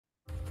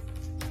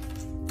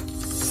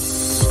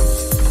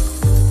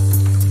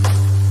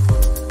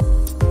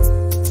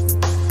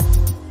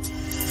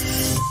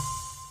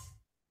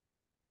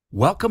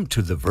Welcome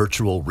to the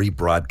virtual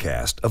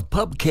rebroadcast of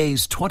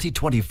PubCA's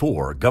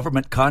 2024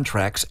 Government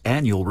Contracts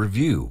Annual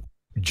Review.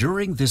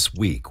 During this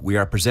week, we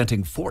are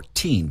presenting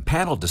 14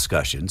 panel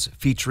discussions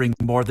featuring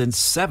more than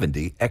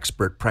 70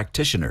 expert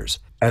practitioners,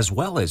 as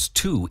well as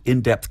 2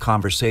 in-depth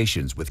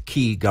conversations with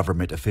key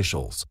government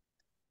officials.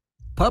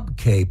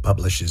 PubCA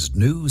publishes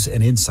news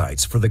and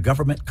insights for the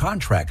government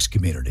contracts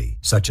community,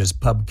 such as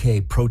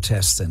PubCA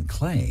Protests and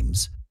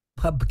Claims,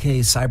 PubCA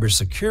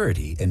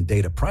Cybersecurity and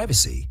Data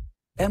Privacy,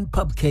 and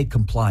PubCA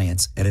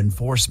Compliance and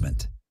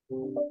Enforcement.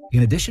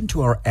 In addition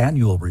to our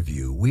annual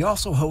review, we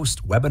also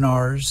host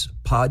webinars,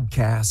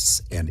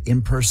 podcasts, and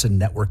in-person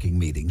networking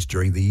meetings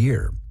during the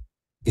year.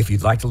 If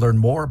you'd like to learn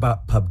more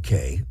about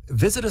PubCA,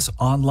 visit us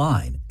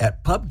online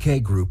at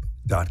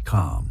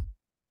pubcagroup.com.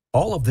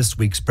 All of this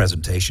week's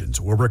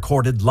presentations were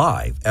recorded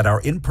live at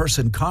our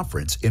in-person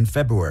conference in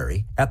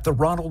February at the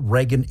Ronald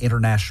Reagan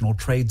International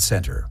Trade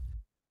Center.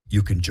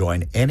 You can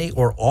join any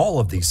or all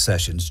of these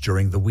sessions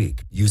during the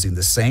week using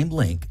the same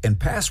link and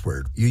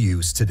password you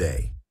used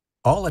today.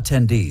 All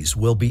attendees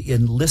will be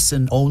in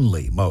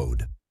listen-only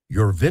mode.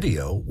 Your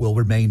video will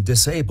remain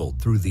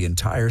disabled through the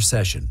entire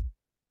session.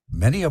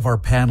 Many of our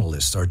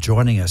panelists are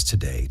joining us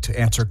today to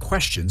answer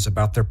questions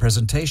about their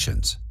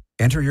presentations.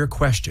 Enter your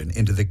question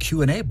into the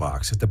Q&A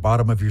box at the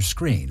bottom of your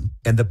screen,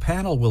 and the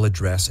panel will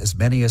address as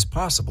many as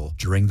possible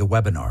during the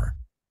webinar.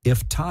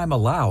 If time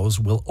allows,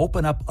 we'll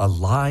open up a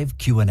live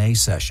Q&A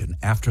session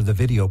after the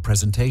video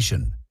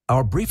presentation.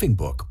 Our briefing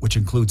book, which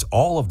includes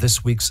all of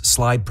this week's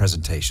slide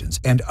presentations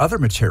and other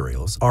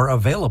materials, are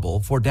available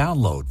for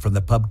download from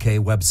the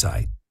PubCA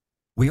website.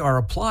 We are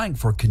applying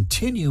for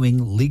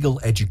continuing legal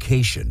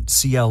education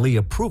CLE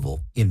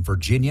approval in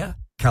Virginia,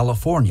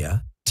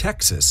 California,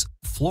 Texas,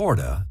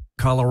 Florida,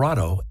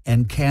 Colorado,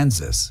 and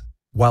Kansas.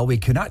 While we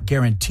cannot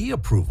guarantee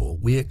approval,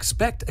 we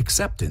expect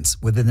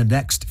acceptance within the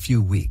next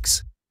few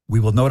weeks. We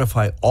will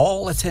notify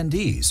all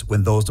attendees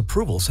when those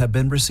approvals have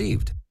been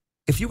received.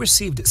 If you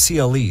received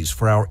CLEs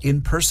for our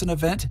in-person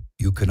event,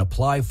 you can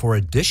apply for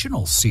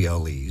additional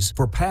CLEs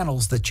for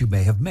panels that you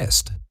may have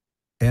missed.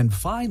 And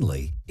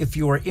finally, if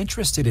you are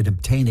interested in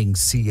obtaining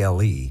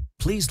CLE,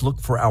 please look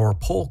for our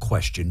poll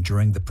question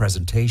during the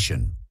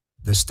presentation.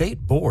 The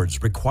state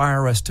boards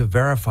require us to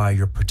verify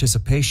your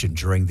participation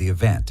during the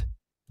event.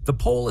 The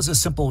poll is a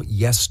simple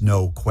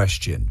yes/no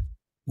question.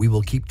 We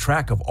will keep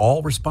track of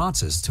all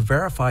responses to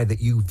verify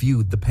that you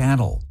viewed the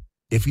panel.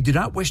 If you do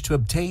not wish to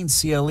obtain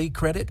CLE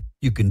credit,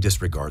 you can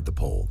disregard the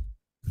poll.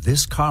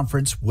 This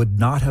conference would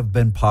not have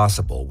been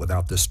possible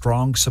without the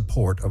strong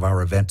support of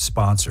our event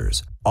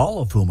sponsors,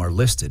 all of whom are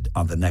listed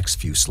on the next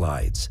few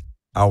slides.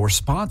 Our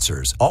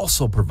sponsors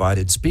also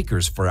provided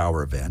speakers for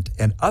our event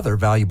and other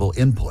valuable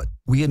input.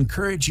 We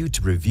encourage you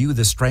to review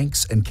the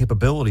strengths and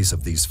capabilities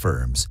of these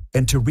firms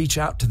and to reach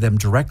out to them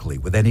directly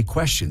with any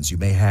questions you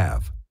may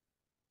have.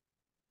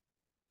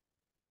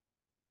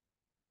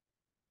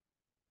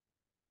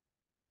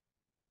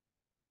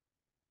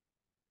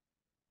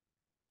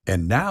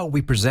 And now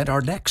we present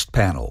our next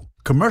panel,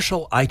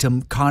 Commercial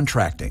Item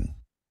Contracting.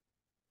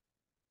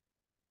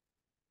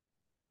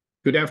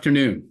 Good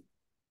afternoon.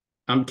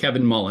 I'm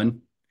Kevin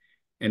Mullen,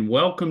 and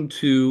welcome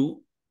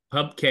to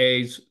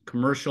PubCA's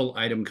Commercial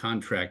Item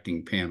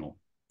Contracting panel.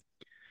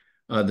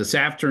 This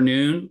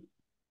afternoon,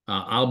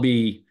 I'll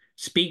be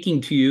speaking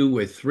to you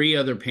with 3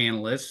 other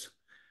panelists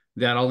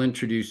that I'll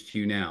introduce to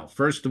you now.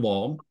 First of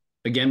all,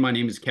 again, my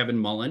name is Kevin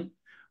Mullen.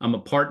 I'm a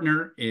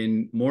partner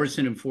in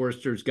Morrison &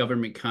 Foerster's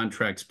government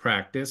contracts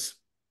practice.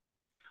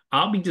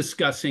 I'll be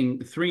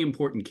discussing 3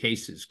 important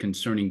cases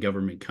concerning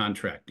government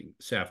contracting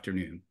this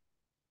afternoon.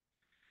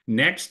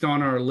 Next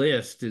on our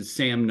list is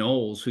Sam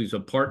Knowles, who's a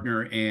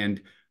partner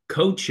and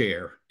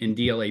co-chair in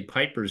DLA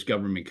Piper's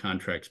government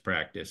contracts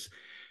practice.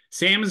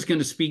 Sam is going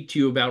to speak to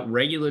you about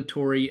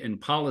regulatory and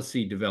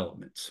policy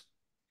developments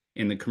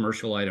in the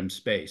commercial item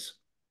space.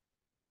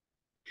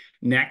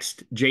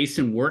 Next,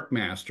 Jason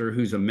Workmaster,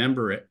 who's a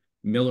member at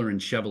Miller &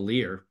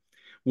 Chevalier,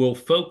 will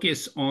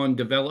focus on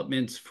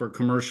developments for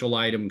commercial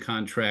item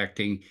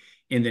contracting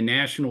in the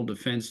National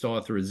Defense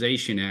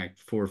Authorization Act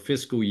for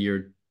fiscal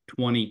year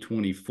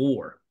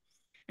 2024.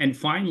 And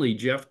finally,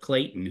 Jeff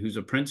Clayton, who's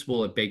a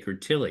principal at Baker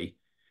Tilly,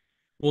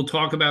 will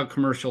talk about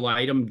commercial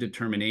item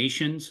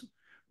determinations,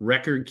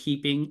 record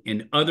keeping,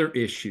 and other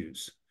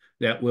issues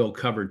that we'll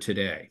cover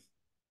today.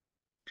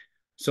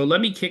 So let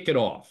me kick it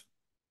off.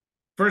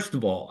 First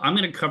of all, I'm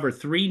going to cover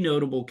 3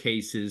 notable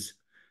cases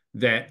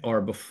that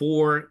are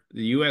before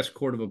the U.S.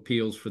 Court of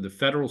Appeals for the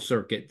Federal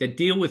Circuit that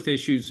deal with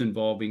issues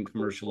involving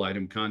commercial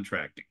item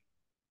contracting.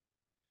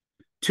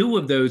 2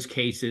 of those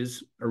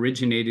cases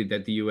originated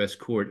at the U.S.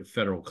 Court of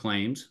Federal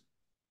Claims,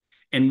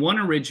 and 1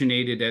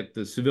 originated at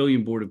the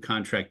Civilian Board of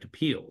Contract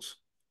Appeals,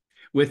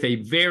 with a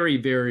very,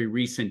 very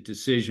recent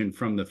decision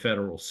from the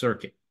Federal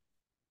Circuit.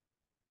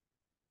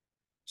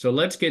 So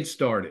let's get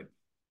started.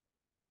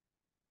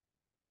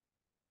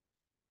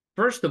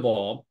 First of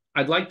all,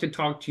 I'd like to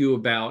talk to you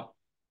about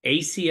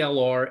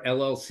ACLR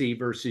LLC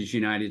versus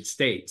United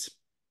States,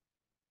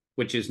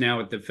 which is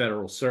now at the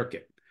Federal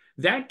Circuit.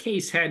 That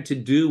case had to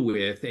do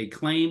with a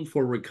claim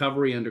for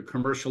recovery under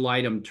commercial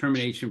item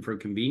termination for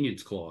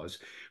convenience clause,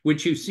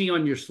 which you see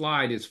on your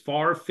slide is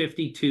FAR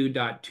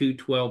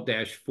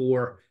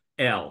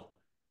 52.212-4L,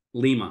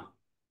 Lima.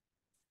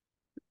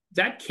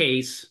 That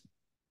case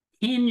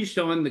hinged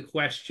on the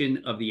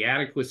question of the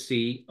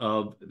adequacy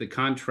of the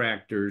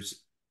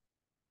contractor's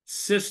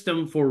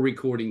system for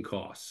recording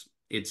costs,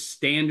 its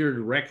standard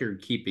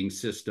record-keeping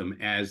system,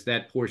 as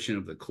that portion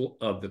of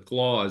the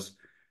clause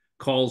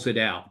calls it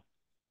out.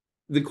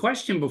 The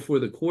question before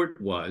the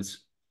court was,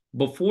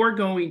 before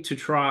going to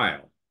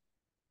trial,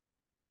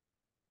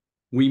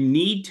 we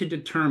need to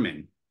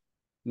determine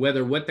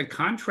whether what the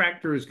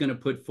contractor is going to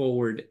put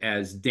forward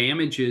as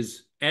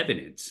damages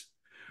evidence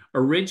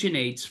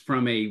originates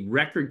from a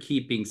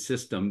record-keeping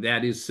system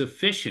that is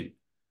sufficient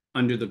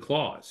under the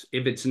clause.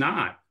 If it's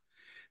not,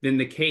 then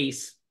the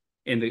case,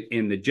 in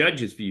the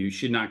judge's view,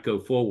 should not go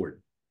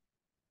forward.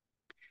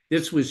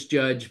 This was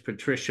Judge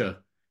Patricia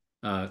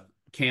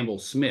Campbell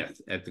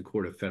Smith at the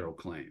Court of Federal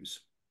Claims.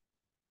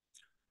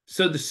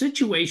 So the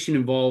situation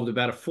involved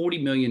about a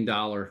 $40 million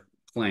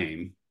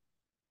claim,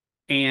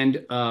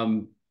 and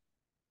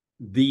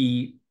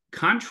the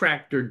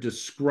contractor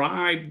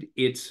described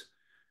its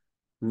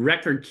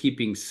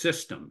record-keeping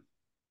system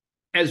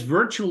as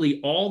virtually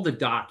all the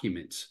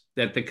documents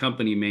that the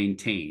company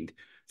maintained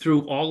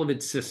through all of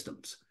its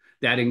systems.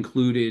 That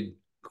included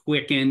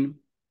Quicken,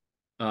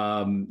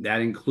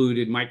 that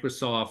included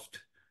Microsoft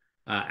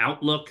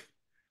Outlook,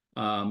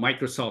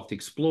 Microsoft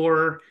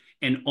Explorer,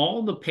 and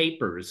all the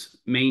papers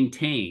and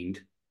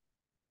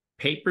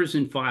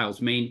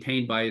files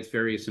maintained by its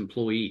various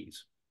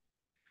employees.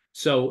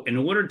 So in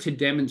order to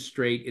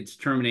demonstrate its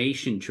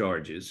termination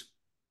charges,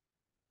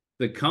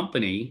 the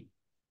company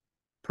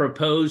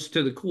proposed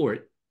to the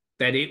court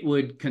that it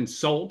would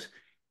consult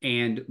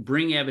and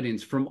bring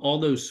evidence from all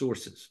those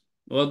sources.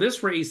 Well,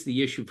 this raised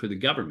the issue for the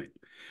government.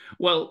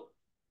 Well,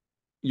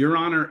 Your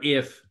Honor,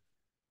 if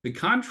the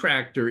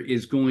contractor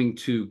is going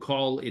to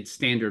call its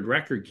standard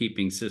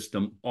record-keeping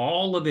system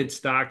all of its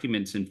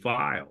documents and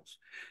files,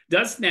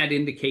 doesn't that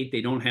indicate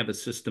they don't have a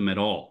system at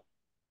all?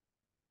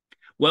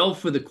 Well,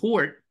 for the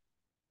court,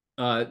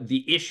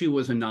 the issue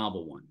was a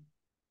novel one.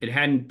 It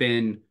hadn't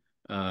been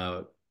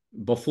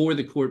before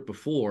the court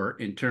before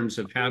in terms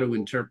of how to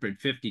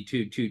interpret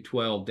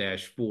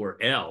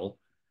 52.212-4L.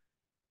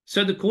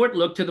 So the court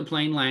looked to the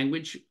plain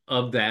language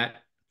of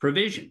that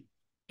provision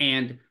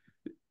and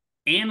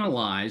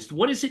analyzed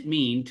what does it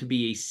mean to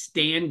be a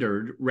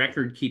standard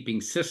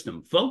record-keeping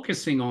system,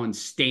 focusing on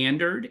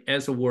standard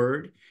as a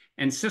word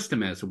and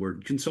system as a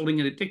word, consulting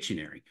in a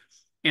dictionary.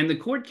 And the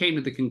court came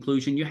to the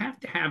conclusion you have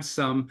to have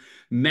some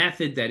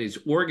method that is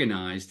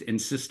organized and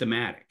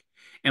systematic.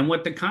 And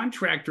what the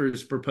contractor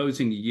is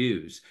proposing to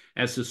use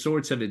as the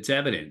source of its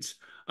evidence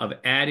of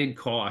added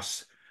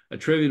costs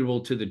attributable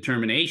to the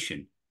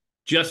termination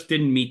just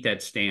didn't meet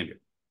that standard.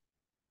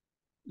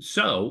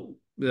 So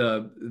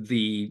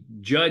the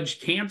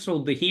judge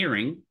canceled the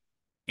hearing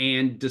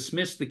and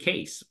dismissed the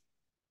case.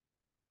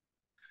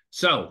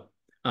 So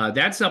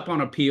that's up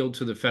on appeal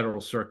to the Federal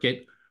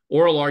Circuit.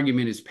 Oral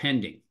argument is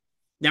pending.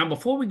 Now,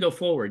 before we go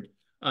forward,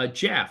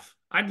 Jeff,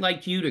 I'd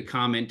like you to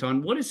comment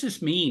on what does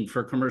this mean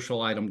for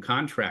commercial item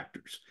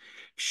contractors?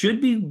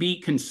 Should we be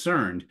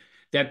concerned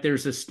that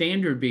there's a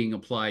standard being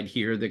applied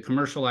here that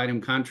commercial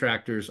item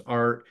contractors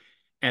are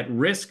at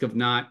risk of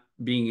not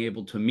being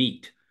able to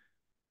meet?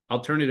 I'll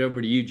turn it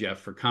over to you, Jeff,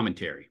 for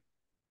commentary.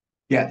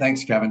 Yeah,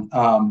 thanks, Kevin.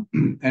 And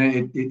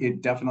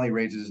it definitely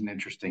raises an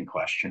interesting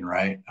question,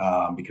 right?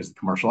 Because the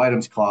commercial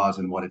items clause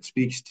and what it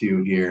speaks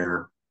to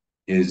here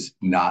is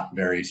not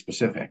very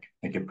specific.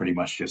 I think it pretty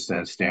much just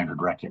says standard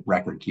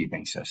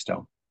record-keeping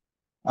system.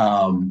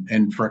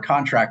 And for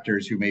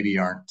contractors who maybe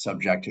aren't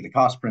subject to the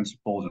cost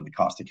principles or the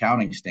cost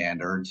accounting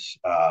standards,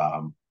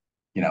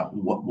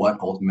 what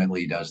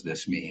ultimately does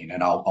this mean?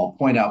 And I'll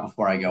point out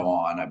before I go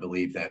on, I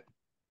believe that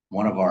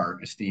one of our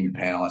esteemed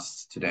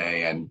panelists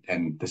today and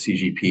the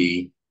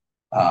CGP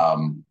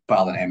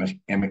filed an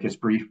amicus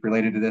brief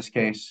related to this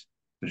case.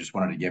 I just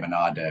wanted to give a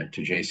nod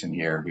to Jason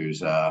here,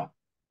 who's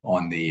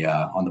on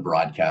the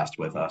broadcast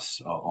with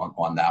us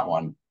on that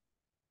one.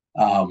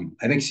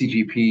 I think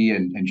CGP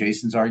and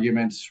Jason's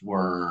arguments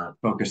were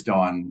focused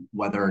on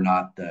whether or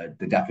not the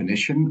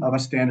definition of a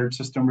standard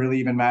system really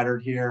even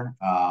mattered here,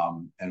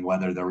 and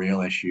whether the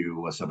real issue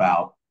was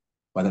about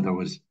whether there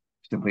was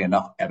simply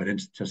enough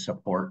evidence to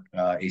support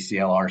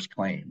ACLR's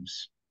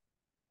claims.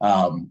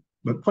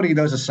 But putting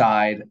those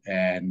aside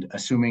and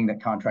assuming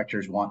that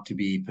contractors want to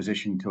be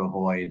positioned to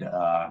avoid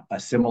a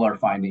similar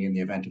finding in the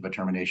event of a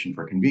termination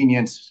for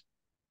convenience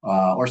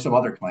or some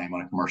other claim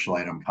on a commercial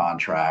item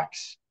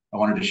contracts, I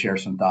wanted to share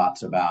some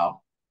thoughts about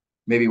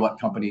maybe what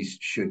companies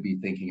should be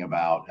thinking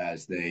about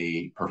as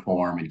they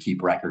perform and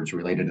keep records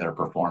related to their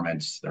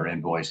performance, their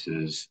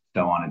invoices,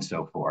 so on and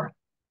so forth.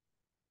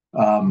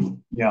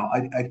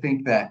 I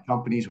think that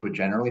companies would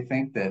generally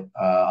think that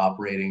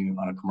operating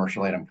on a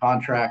commercial item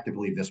contract, I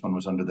believe this one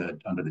was under the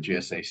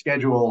GSA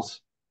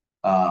schedules,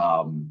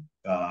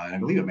 and I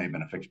believe it may have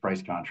been a fixed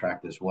price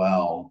contract as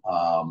well,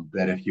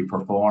 that if you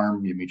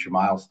perform, you meet your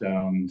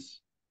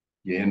milestones,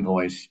 you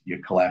invoice, you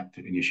collect,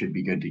 and you should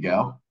be good to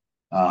go.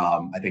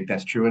 I think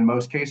that's true in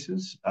most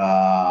cases,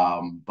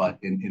 but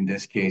in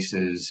this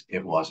cases,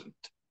 it wasn't.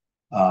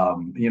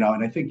 And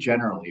I think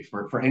generally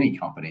for any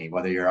company,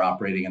 whether you're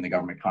operating in the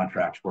government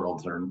contracts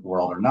world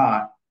or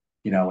not,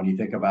 when you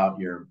think about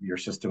your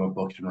system of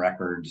books and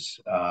records,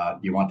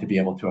 you want to be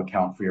able to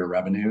account for your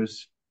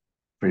revenues,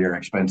 for your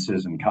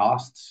expenses and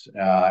costs,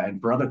 and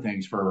for other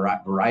things for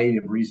a variety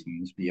of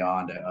reasons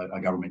beyond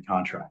a government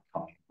contract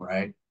claim,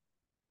 right?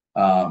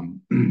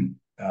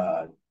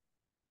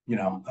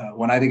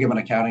 When I think of an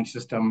accounting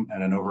system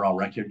and an overall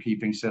record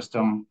keeping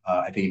system,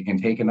 I think it can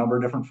take a number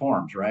of different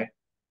forms, right?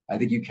 I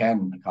think you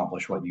can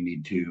accomplish what you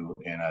need to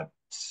in a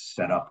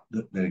setup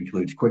that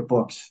includes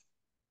QuickBooks,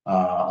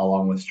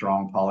 along with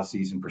strong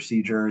policies and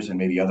procedures and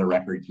maybe other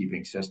record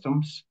keeping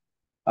systems.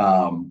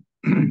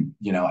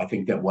 I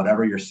think that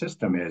whatever your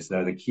system is,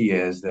 though, the key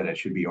is that it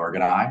should be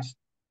organized.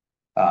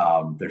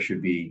 There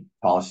should be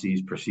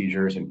policies,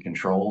 procedures, and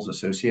controls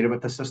associated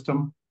with the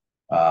system.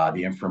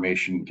 The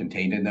information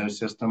contained in those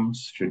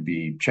systems should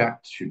be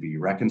checked, should be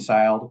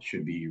reconciled,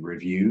 should be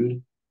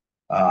reviewed,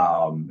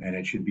 and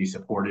it should be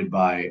supported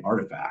by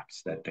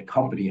artifacts that the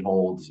company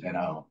holds and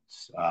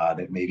owns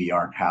that maybe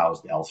aren't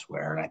housed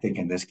elsewhere. And I think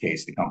in this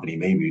case, the company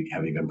maybe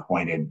have even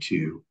pointed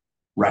to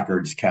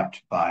records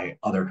kept by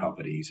other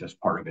companies as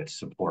part of its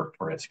support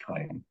for its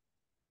claim.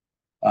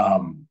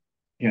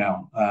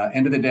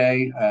 End of the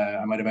day,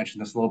 I might have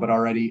mentioned this a little bit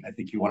already. I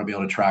think you want to be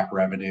able to track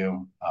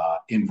revenue,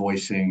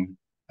 invoicing,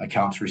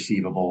 accounts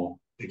receivable,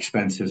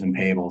 expenses and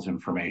payables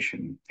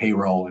information,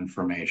 payroll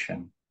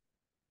information,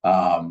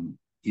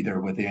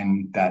 either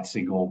within that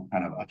single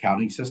kind of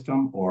accounting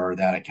system or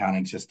that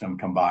accounting system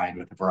combined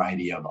with a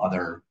variety of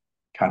other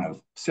kind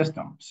of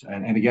systems.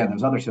 And again,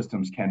 those other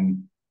systems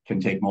can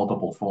take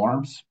multiple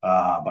forms,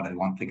 but I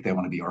think they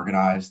want to be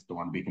organized. There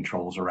want to be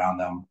controls around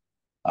them.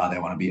 They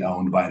want to be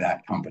owned by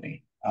that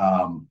company.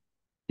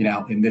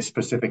 In this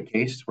specific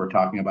case, we're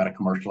talking about a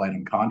commercial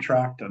item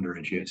contract under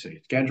a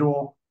GSA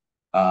schedule.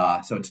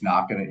 So it's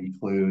not going to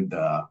include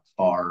the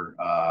FAR,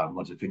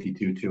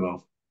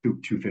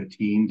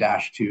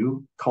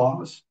 52-215-2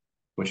 clause,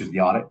 which is the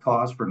audit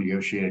clause for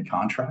negotiated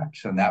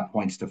contracts. And that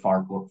points to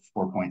FAR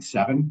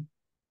 4.7,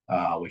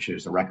 which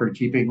is the record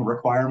keeping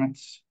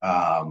requirements.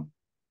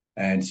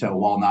 And so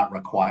while not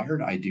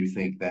required, I do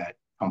think that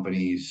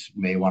companies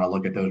may want to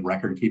look at those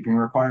record keeping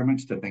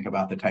requirements to think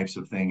about the types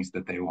of things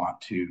that they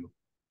want to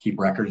keep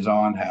records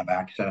on, have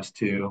access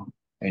to,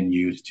 and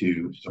use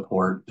to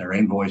support their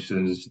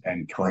invoices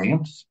and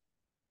claims.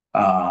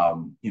 I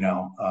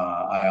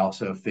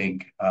also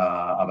think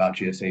about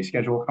GSA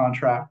schedule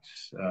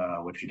contracts,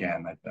 which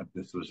again,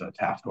 this was a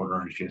task order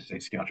on a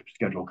GSA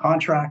schedule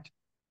contract.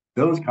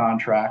 Those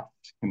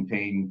contracts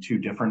contain two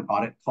different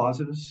audit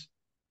clauses,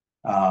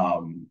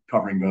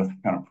 covering both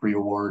kind of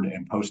pre-award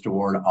and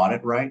post-award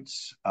audit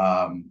rights.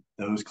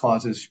 Those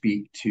clauses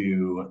speak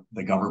to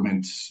the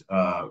government's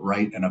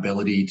right and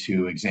ability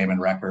to examine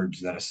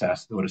records that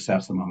would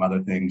assess, among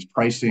other things,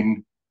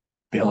 pricing,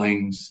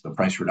 billings, the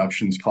price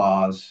reductions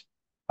clause.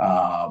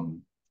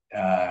 And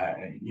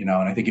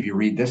I think if you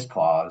read this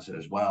clause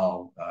as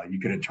well, you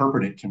could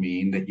interpret it to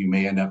mean that you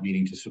may end up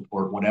needing to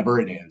support whatever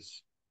it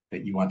is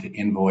that you want to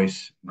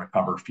invoice and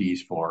recover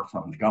fees for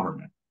from the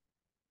government.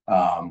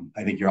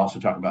 I think you're also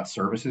talking about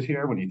services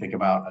here. When you think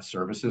about a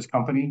services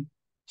company,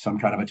 some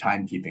kind of a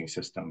timekeeping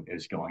system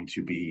is going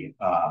to be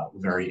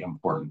very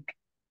important,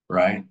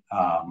 right?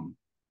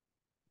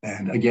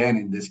 And again,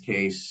 in this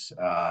case,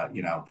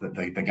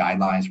 the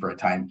guidelines for a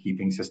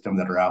timekeeping system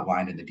that are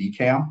outlined in the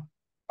DCAM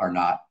are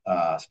not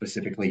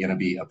specifically going to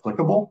be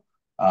applicable,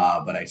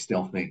 but I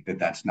still think that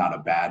that's not a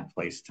bad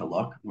place to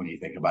look when you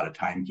think about a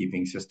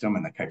timekeeping system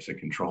and the types of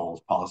controls,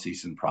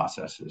 policies, and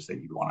processes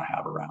that you'd want to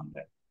have around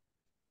it.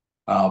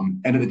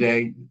 End of the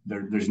day,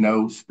 there's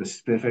no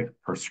specific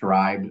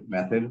prescribed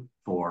method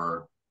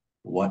for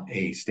what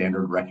a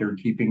standard record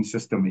keeping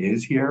system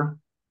is here,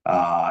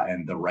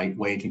 and the right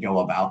way to go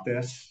about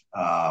this.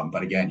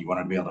 But again, you want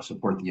to be able to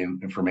support the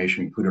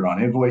information included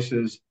on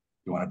invoices.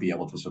 You want to be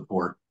able to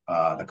support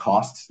the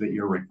costs that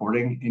you're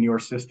recording in your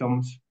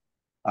systems.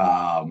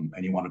 And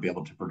you want to be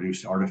able to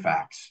produce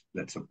artifacts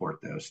that support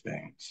those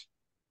things.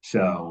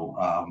 So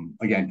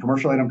again,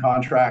 commercial item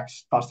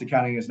contracts, cost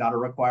accounting is not a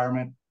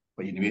requirement,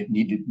 but you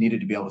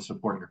needed to be able to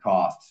support your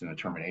costs in a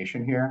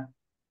termination here.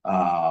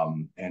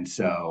 And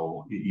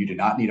so you do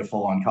not need a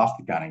full-on cost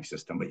accounting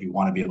system, but you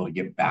want to be able to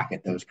get back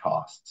at those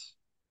costs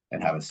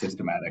and have a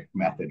systematic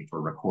method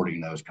for recording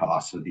those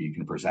costs so that you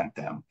can present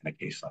them in a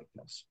case like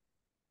this.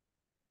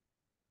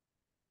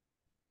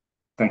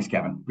 Thanks,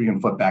 Kevin. We can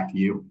flip back to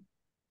you.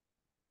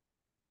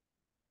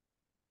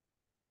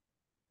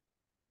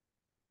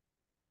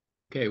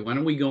 Okay, why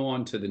don't we go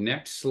on to the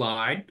next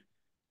slide,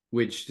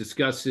 which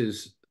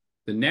discusses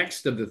the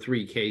next of the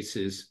three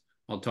cases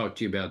I'll talk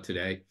to you about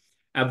today.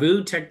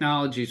 Avu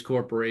Technologies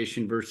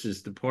Corporation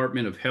versus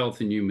Department of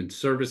Health and Human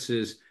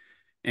Services.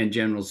 and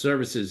General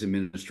Services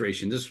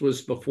Administration. This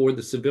was before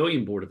the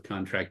Civilian Board of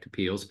Contract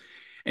Appeals.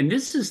 And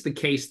this is the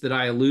case that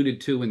I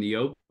alluded to in the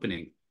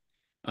opening,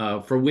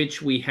 for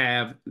which we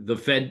have the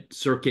Fed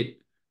Circuit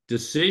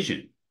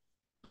decision.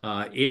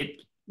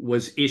 It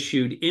was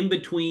issued in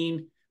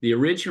between the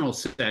original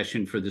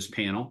session for this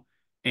panel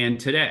and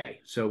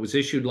today. So it was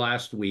issued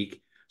last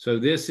week. So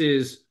this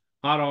is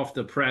hot off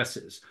the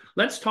presses.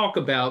 Let's talk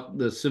about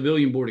the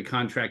Civilian Board of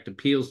Contract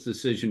Appeals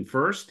decision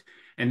first,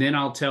 and then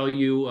I'll tell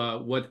you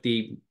what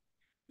the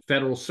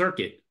Federal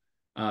Circuit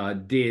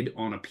did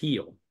on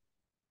appeal.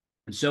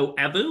 So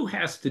ABU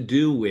has to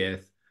do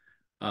with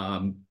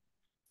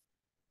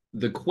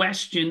the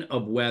question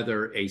of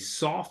whether a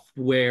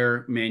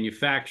software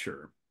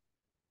manufacturer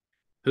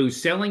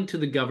who's selling to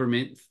the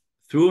government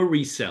through a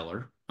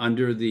reseller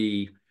under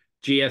the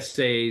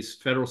GSA's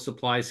Federal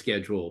Supply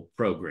Schedule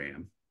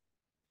program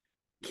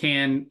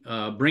can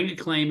bring a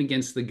claim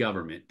against the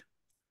government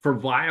for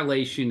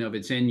violation of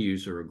its end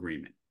user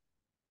agreement,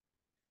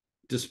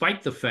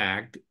 despite the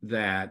fact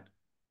that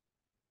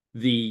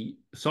the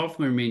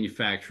software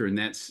manufacturer in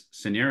that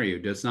scenario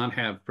does not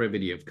have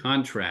privity of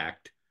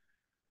contract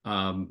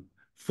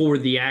for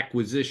the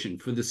acquisition,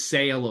 for the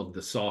sale of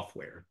the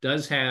software. It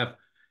does have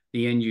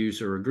the end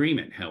user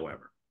agreement,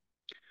 however.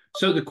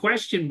 So the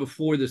question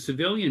before the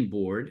Civilian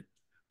Board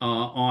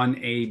on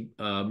a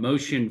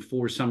motion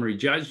for summary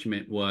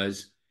judgment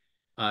was,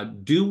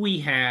 do we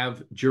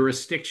have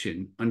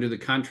jurisdiction under the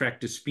Contract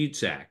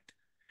Disputes Act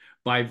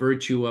by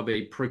virtue of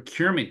a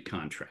procurement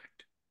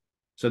contract?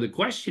 So the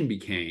question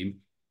became,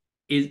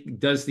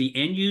 does the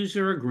end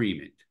user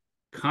agreement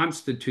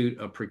constitute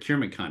a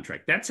procurement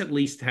contract? That's at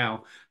least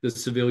how the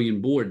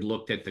Civilian Board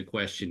looked at the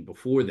question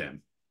before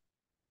them.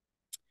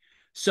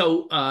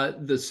 So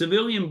the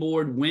Civilian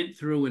Board went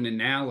through an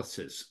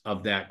analysis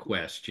of that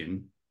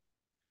question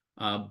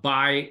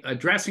by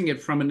addressing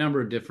it from a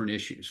number of different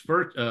issues.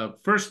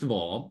 First of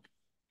all,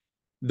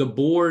 the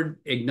board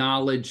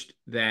acknowledged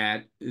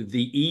that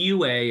the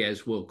EUA,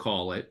 as we'll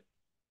call it,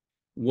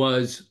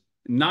 was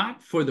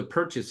not for the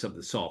purchase of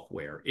the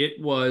software.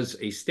 It was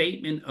a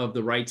statement of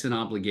the rights and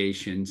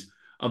obligations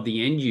of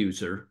the end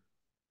user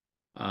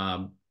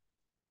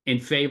in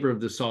favor of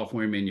the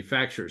software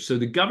manufacturer. So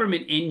the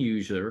government end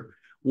user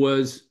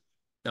was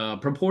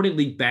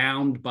purportedly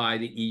bound by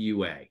the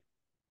EUA,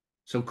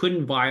 so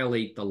couldn't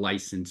violate the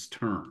license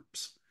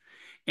terms.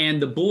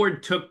 And the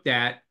board took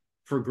that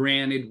for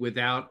granted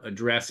without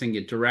addressing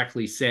it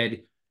directly,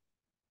 said,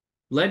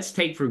 let's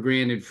take for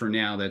granted for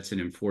now that's an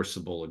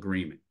enforceable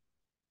agreement.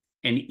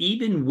 And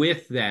even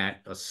with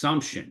that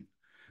assumption,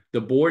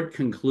 the board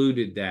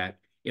concluded that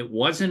it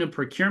wasn't a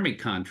procurement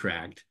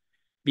contract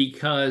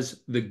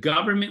because the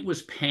government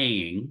was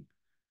paying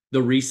the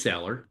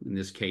reseller, in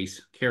this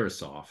case,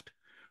 Carahsoft,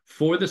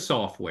 for the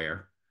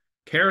software.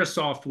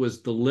 Carahsoft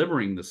was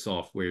delivering the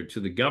software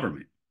to the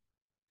government.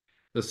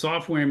 The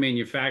software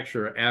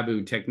manufacturer,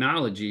 ABU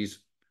Technologies,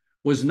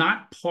 was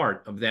not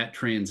part of that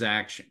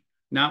transaction,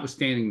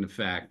 notwithstanding the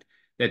fact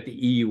that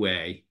the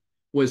EUA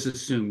was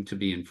assumed to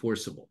be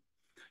enforceable.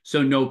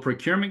 So no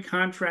procurement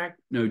contract,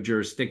 no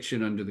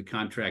jurisdiction under the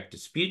Contract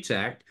Disputes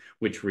Act,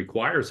 which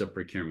requires a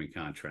procurement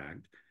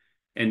contract,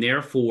 and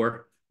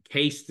therefore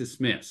case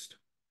dismissed.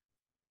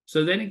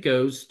 So then it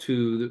goes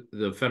to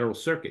the Federal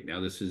Circuit. Now,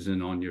 this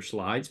isn't on your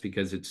slides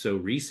because it's so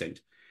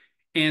recent.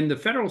 And the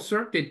Federal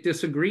Circuit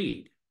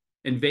disagreed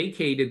and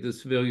vacated the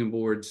Civilian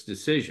Board's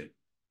decision,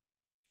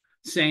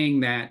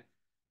 saying that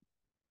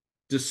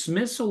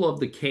dismissal of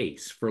the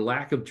case for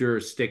lack of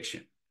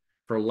jurisdiction,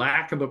 for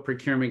lack of a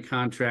procurement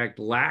contract,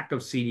 lack of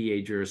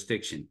CDA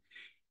jurisdiction,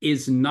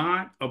 is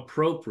not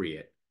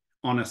appropriate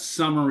on a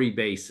summary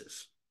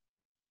basis.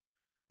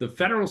 The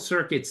Federal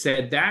Circuit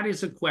said that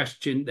is a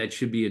question that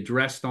should be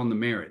addressed on the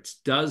merits.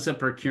 Does a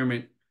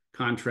procurement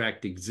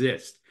contract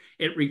exist?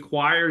 It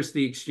requires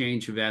the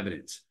exchange of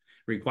evidence,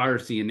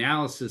 requires the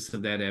analysis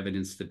of that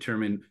evidence to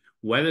determine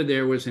whether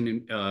there was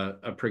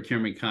a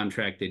procurement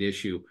contract at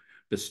issue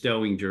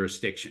bestowing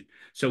jurisdiction.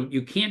 So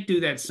you can't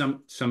do that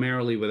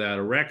summarily without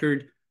a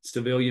record,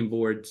 Civilian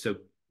Board.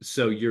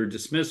 So your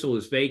dismissal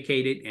is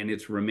vacated and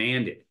it's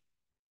remanded.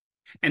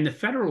 And the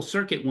Federal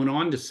Circuit went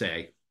on to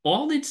say,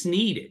 all that's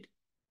needed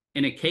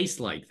in a case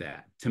like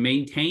that to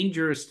maintain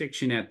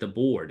jurisdiction at the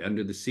board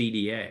under the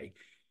CDA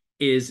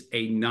is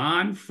a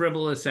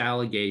non-frivolous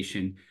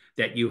allegation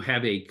that you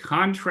have a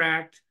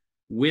contract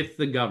with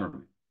the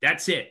government.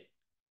 That's it.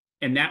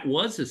 And that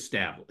was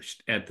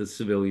established at the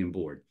Civilian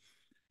Board.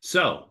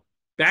 So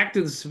back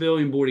to the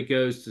Civilian Board it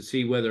goes to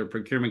see whether a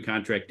procurement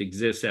contract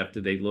exists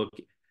after they look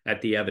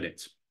at the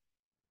evidence.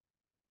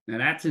 Now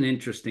that's an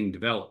interesting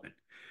development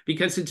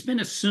because it's been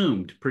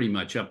assumed pretty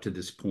much up to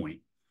this point,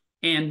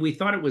 and we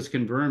thought it was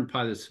confirmed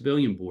by the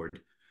Civilian Board,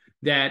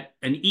 that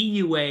an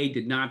EUA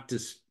did not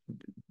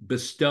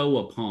bestow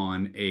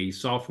upon a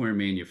software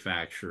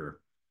manufacturer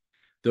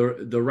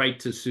the right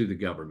to sue the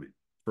government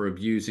for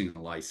abusing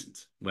a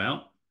license.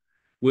 Well,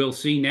 we'll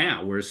see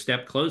now. We're a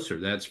step closer,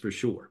 that's for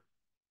sure.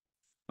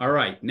 All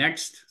right,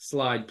 next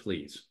slide,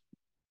 please.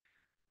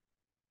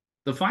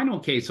 The final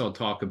case I'll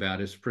talk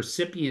about is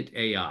Percipient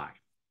AI.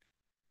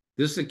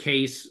 This is a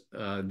case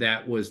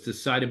that was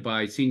decided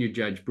by Senior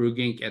Judge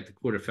Brugink at the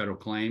Court of Federal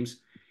Claims,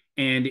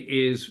 and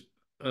is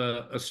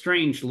a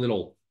strange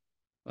little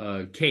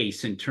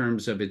case in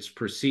terms of its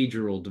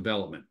procedural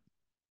development.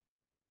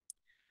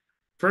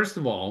 First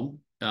of all,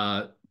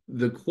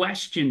 the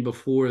question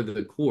before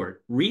the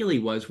court really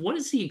was, what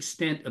is the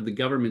extent of the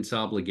government's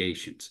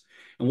obligations?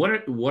 And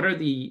what are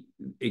the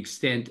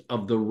extent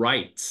of the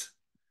rights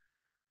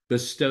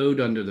bestowed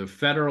under the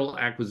Federal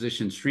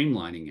Acquisition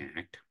Streamlining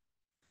Act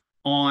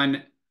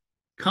on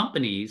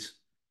companies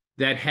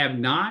that have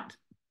not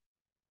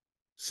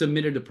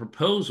submitted a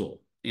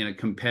proposal in a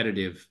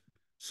competitive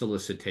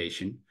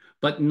solicitation,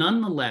 but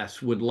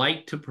nonetheless would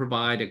like to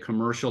provide a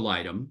commercial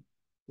item,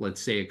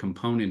 let's say a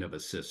component of a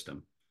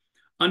system,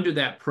 under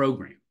that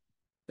program?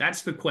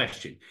 That's the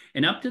question.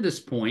 And up to this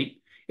point,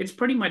 it's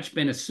pretty much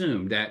been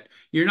assumed that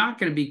you're not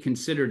going to be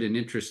considered an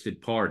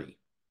interested party.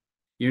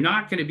 You're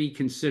not going to be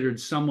considered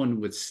someone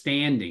with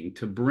standing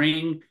to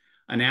bring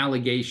an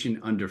allegation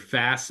under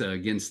FASA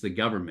against the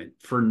government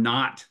for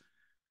not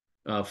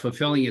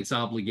fulfilling its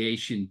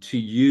obligation to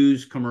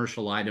use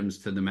commercial items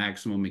to the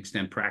maximum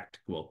extent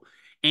practicable,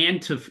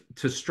 and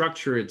to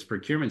structure its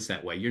procurements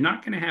that way. You're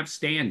not going to have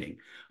standing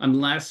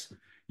unless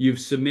you've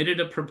submitted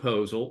a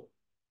proposal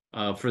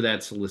for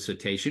that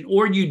solicitation,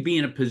 or you'd be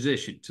in a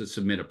position to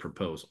submit a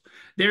proposal.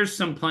 There's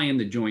some play in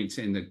the joints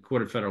in the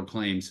Court of Federal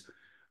Claims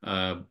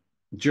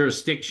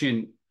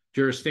jurisdictional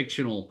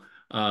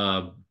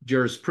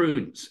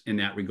jurisprudence in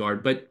that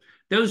regard, but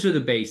those are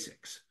the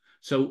basics.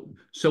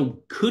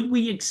 So could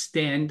we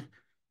extend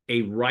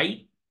a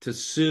right to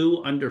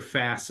sue under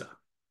FASA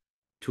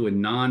to a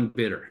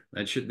non-bidder?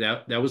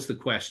 That was the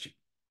question.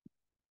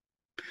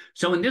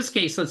 So in this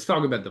case, let's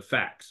talk about the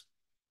facts.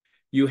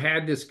 You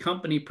had this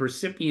company,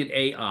 Percipient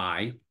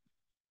AI,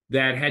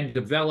 that had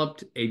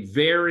developed a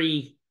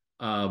very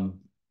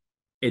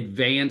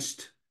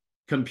advanced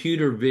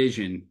computer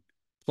vision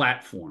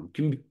platform.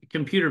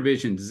 Computer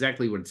vision is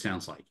exactly what it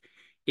sounds like.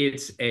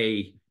 It's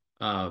a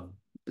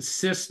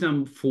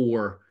system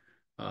for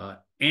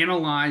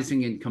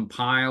analyzing and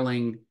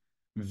compiling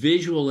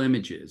visual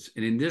images.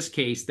 And in this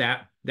case,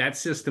 that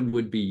system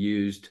would be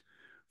used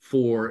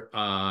for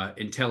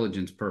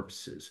intelligence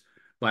purposes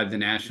by the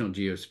National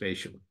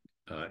Geospatial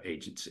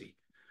Agency.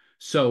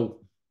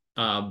 So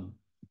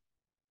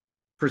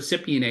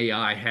Percipient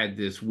AI had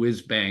this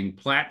whiz-bang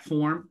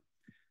platform.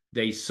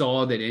 They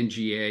saw that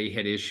NGA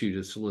had issued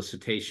a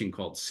solicitation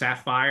called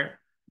Sapphire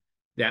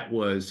that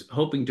was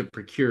hoping to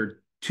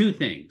procure two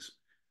things: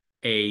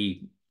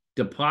 a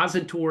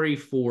depository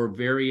for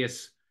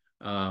various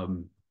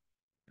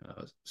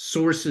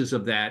sources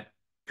of that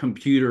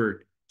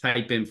computer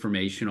type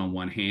information on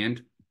one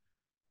hand,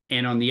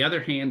 and on the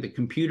other hand, the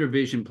computer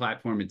vision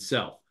platform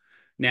itself.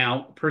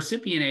 Now,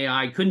 Percipient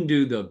AI couldn't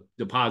do the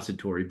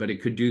depository, but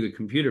it could do the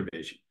computer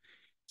vision.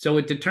 So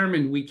it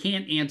determined we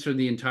can't answer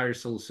the entire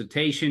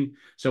solicitation,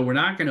 so we're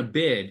not going to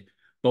bid.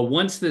 But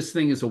once this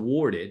thing is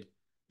awarded,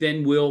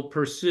 then we'll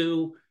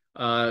pursue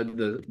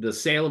the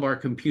sale of our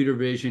computer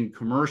vision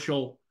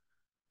commercial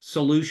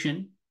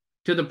solution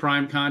to the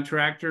prime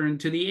contractor and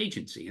to the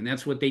agency. And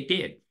that's what they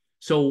did.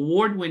 So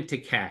award went to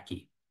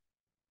CACI.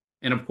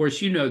 And of course,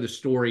 you know the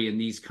story in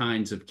these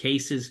kinds of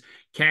cases.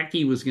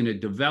 CACI was going to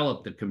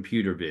develop the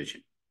computer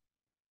vision.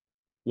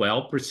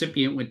 Well,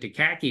 Percipient went to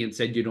CACI and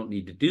said, you don't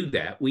need to do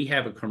that. We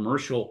have a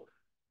commercial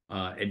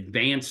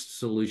advanced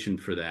solution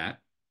for that.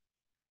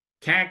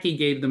 CACI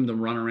gave them the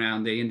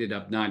runaround. They ended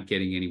up not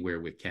getting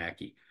anywhere with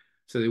CACI.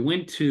 So they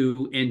went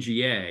to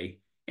NGA,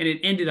 and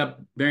it ended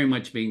up very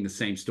much being the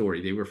same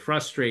story. They were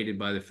frustrated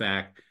by the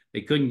fact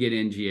they couldn't get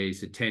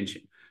NGA's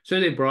attention.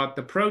 So they brought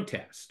the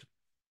protest.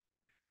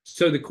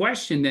 So the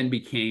question then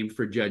became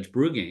for Judge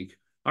Brugink,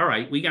 all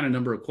right, we got a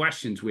number of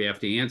questions we have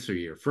to answer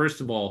here.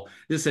 First of all,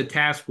 this is a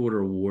task order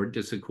award.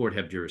 Does the court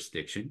have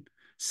jurisdiction?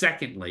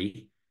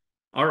 Secondly,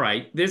 all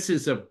right, this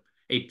is a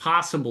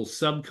possible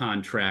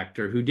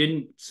subcontractor who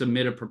didn't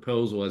submit a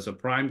proposal as a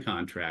prime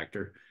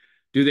contractor.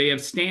 Do they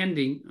have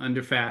standing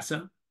under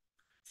FASA?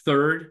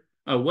 Third,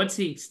 what's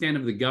the extent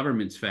of the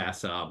government's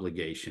FASA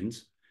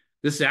obligations?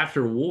 This is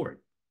after award.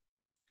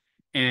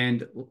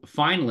 And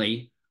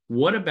finally,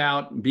 what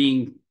about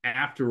being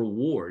after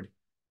award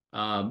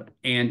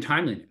and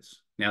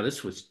timeliness? Now,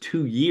 this was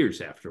 2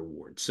 years after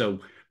award. So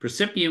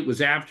Percipient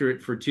was after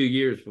it for 2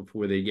 years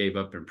before they gave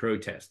up and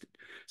protested.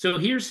 So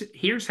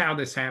here's how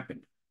this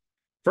happened.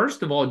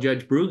 First of all,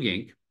 Judge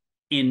Brugink,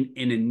 in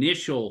an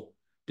initial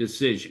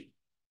decision,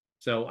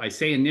 so I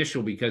say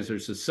initial because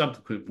there's a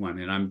subsequent one,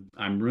 and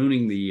I'm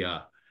ruining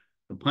the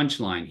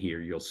punchline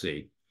here, you'll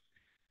see.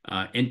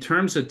 In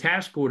terms of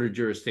task order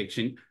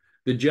jurisdiction,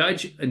 the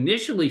judge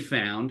initially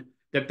found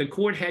that the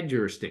court had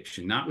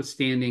jurisdiction,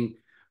 notwithstanding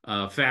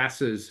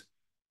FASA's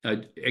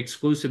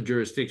exclusive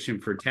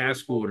jurisdiction for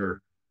task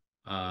order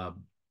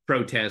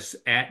protests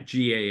at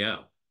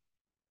GAO.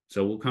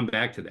 So we'll come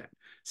back to that.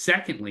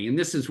 Secondly, and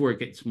this is where it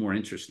gets more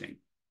interesting,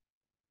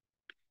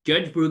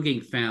 Judge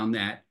Brugink found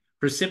that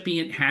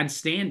Percipient had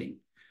standing.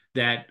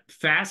 that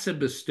FASA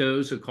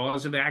bestows a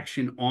cause of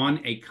action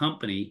on a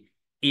company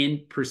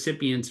in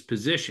percipient's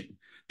position.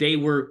 They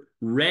were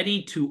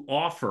ready to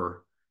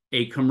offer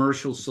a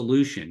commercial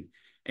solution,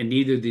 and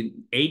neither the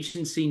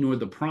agency nor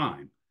the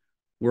prime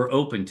were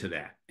open to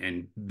that.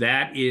 And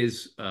that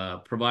is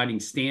providing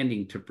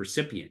standing to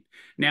percipient.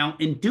 Now,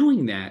 in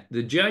doing that,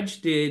 the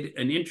judge did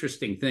an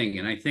interesting thing,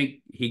 and I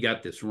think he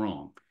got this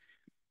wrong.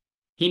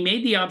 He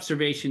made the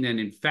observation that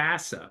in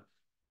FASA,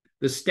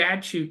 the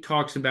statute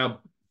talks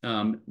about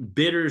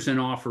bidders and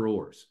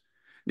offerors.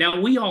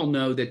 Now, we all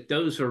know that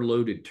those are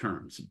loaded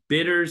terms.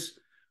 Bidders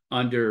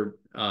under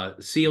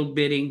sealed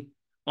bidding,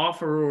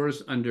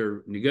 offerors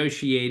under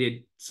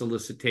negotiated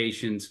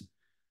solicitations.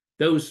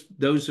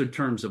 Those are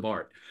terms of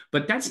art.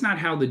 But that's not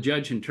how the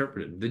judge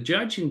interpreted them. The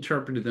judge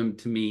interpreted them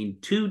to mean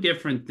two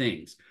different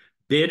things.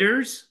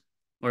 Bidders,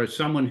 or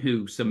someone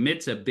who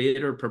submits a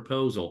bid or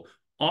proposal.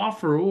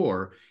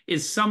 Offeror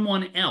is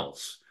someone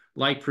else,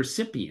 like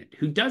percipient,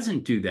 who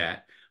doesn't do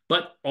that,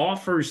 but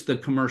offers the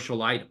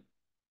commercial item.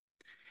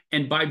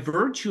 And by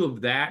virtue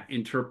of that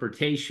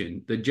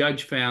interpretation, the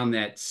judge found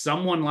that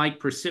someone like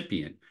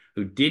percipient,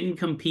 who didn't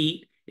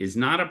compete, is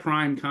not a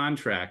prime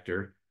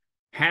contractor,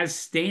 has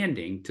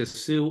standing to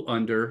sue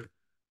under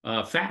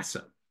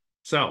FASA.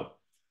 So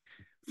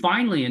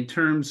finally, in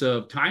terms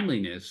of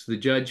timeliness, the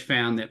judge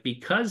found that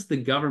because the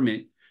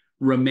government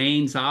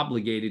remains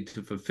obligated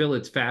to fulfill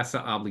its FASA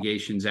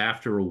obligations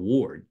after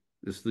award,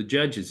 this is the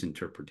judge's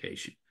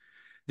interpretation,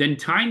 then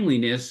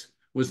timeliness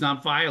was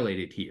not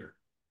violated here.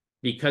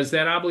 Because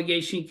that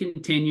obligation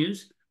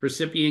continues,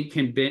 percipient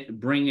can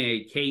bring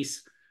a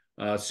case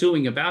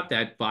suing about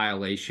that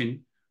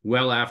violation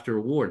well after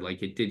award,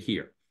 like it did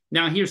here.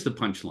 Now, here's the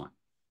punchline.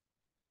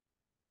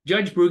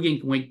 Judge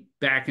Brueggen went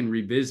back and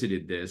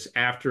revisited this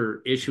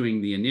after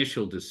issuing the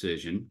initial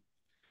decision,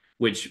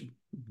 which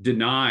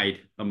denied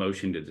a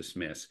motion to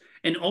dismiss,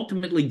 and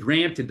ultimately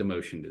granted the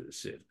motion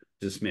to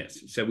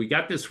dismiss. So we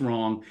got this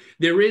wrong.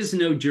 There is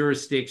no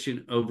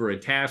jurisdiction over a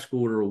task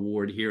order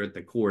award here at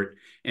the court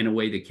and the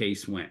way the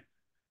case went.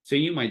 So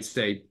you might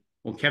say,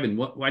 well, Kevin,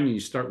 why didn't you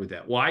start with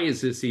that? Why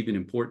is this even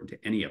important to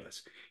any of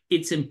us?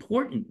 It's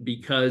important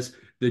because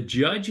the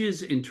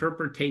judge's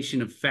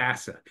interpretation of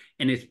FASA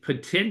and its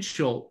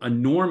potential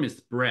enormous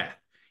breadth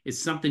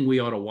is something we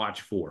ought to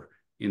watch for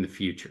in the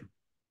future.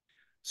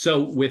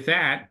 So with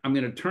that, I'm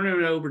going to turn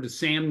it over to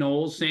Sam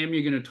Knowles. Sam,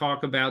 you're going to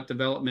talk about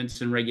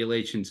developments and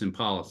regulations and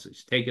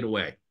policies. Take it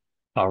away.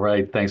 All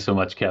right. Thanks so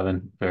much,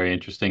 Kevin. Very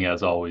interesting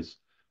as always.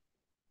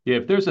 Yeah,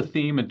 if there's a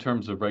theme in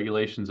terms of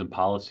regulations and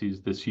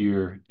policies this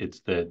year, it's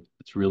that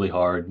it's really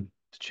hard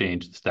to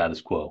change the status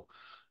quo.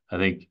 I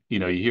think, you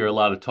hear a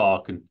lot of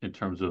talk in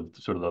terms of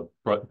sort of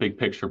the big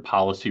picture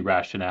policy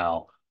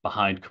rationale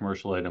behind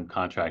commercial item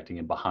contracting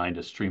and behind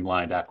a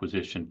streamlined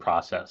acquisition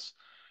process.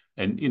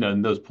 And,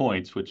 in those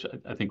points, which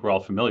I think we're all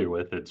familiar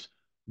with, it's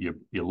you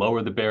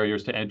lower the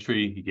barriers to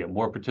entry, you get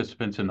more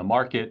participants in the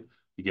market,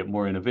 you get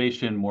more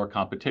innovation, more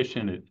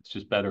competition. It's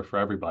just better for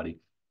everybody.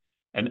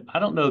 And I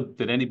don't know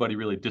that anybody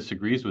really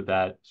disagrees with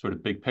that sort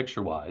of big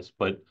picture wise,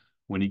 but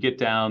when you get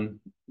down,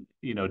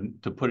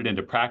 to put it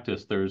into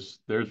practice, there's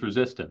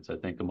resistance, I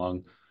think,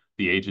 among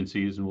the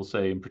agencies, and we'll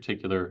say in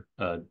particular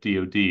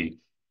DOD,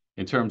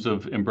 in terms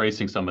of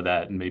embracing some of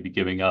that and maybe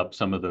giving up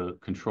some of the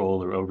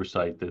control or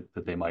oversight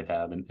that they might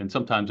have. And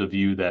sometimes a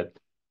view that,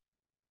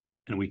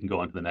 and we can go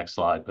on to the next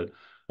slide, but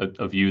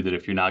a view that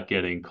if you're not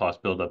getting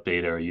cost buildup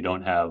data or you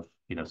don't have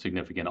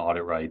significant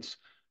audit rights,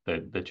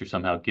 that you're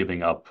somehow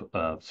giving up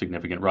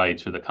significant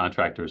rights, or the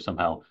contractor is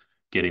somehow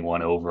getting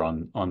one over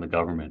on the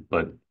government.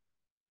 But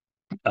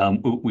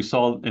we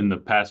saw in the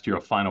past year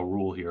a final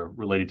rule here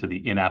related to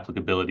the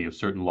inapplicability of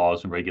certain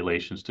laws and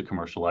regulations to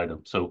commercial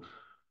items.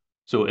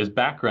 So as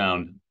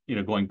background,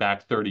 going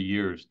back 30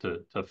 years to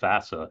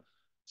FASA,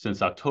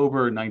 since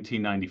October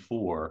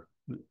 1994,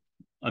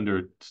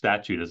 under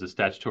statute as a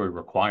statutory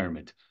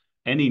requirement,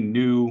 any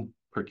new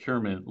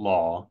procurement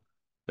law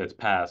that's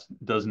passed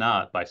does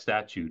not, by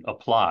statute,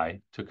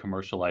 apply to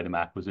commercial item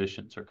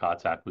acquisitions or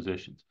COTS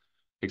acquisitions,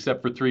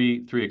 except for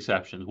three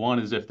exceptions. One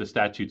is if the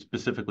statute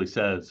specifically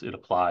says it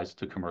applies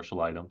to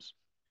commercial items.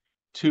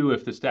 Two,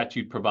 if the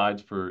statute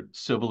provides for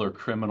civil or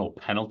criminal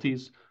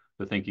penalties,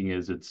 the thinking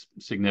is it's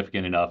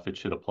significant enough, it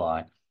should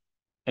apply.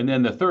 And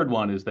then the third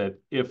one is that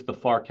if the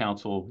FAR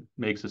Council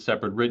makes a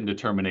separate written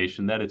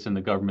determination that it's in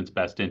the government's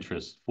best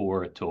interest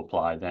for it to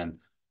apply, then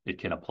it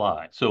can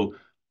apply. So,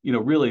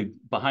 really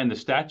behind the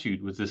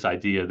statute was this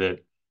idea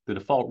that the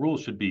default rule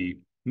should be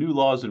new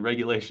laws and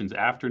regulations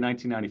after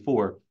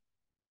 1994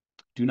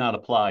 do not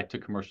apply to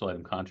commercial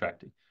item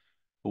contracting.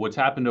 But what's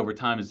happened over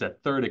time is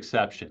that third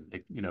exception,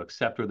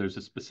 except where there's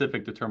a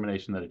specific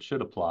determination that it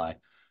should apply,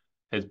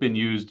 has been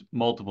used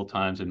multiple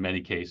times in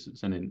many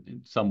cases. And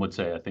in some would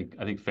say, I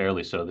think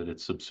fairly so, that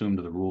it's subsumed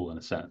to the rule in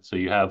a sense. So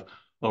you have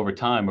over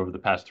time, over the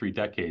past 3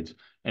 decades,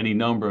 any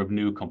number of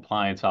new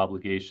compliance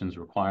obligations,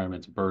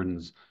 requirements,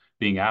 burdens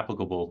being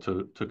applicable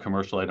to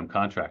commercial item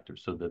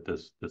contractors, so that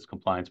this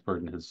compliance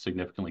burden has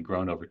significantly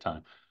grown over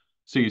time.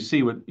 So you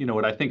see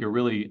what I think are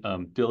really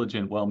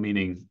diligent,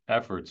 well-meaning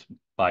efforts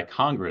by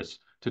Congress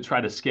to try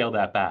to scale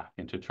that back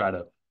and to try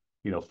to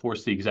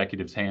force the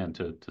executive's hand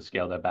to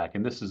scale that back.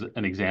 And this is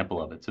an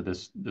example of it. So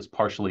this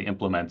partially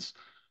implements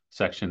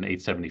Section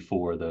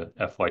 874, the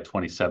FY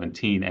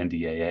 2017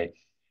 NDAA.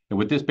 And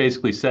what this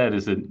basically said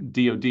is that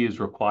DoD is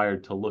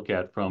required to look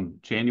at, from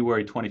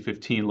January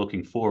 2015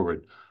 looking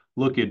forward,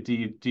 look at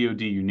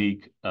DoD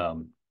unique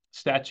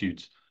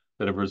statutes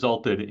that have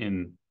resulted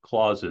in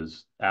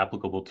clauses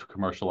applicable to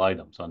commercial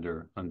items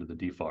under the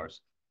DFARS.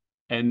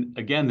 And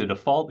again, the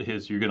default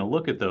is you're going to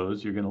look at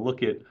those. You're going to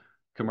look at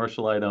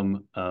commercial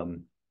item,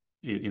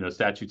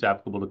 statutes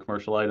applicable to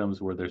commercial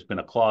items where there's been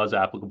a clause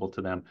applicable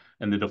to them.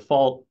 And the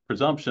default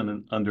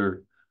presumption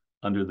under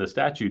the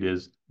statute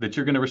is that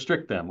you're going to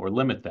restrict them or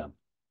limit them.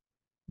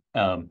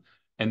 And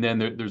then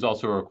there's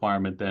also a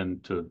requirement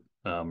then to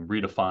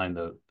redefine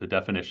the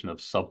definition of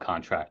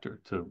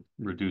subcontractor to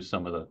reduce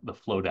some of the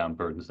flow down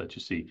burdens that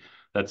you see.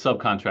 That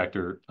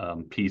subcontractor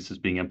piece is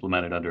being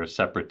implemented under a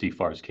separate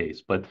DFARS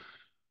case. But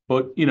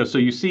so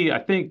you see, I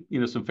think,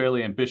 some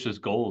fairly ambitious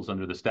goals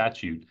under the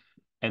statute.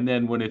 And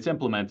then when it's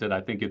implemented,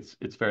 I think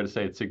it's fair to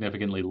say it's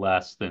significantly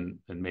less than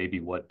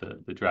maybe what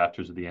the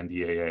drafters of the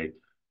NDAA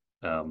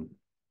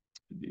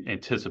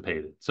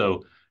anticipated.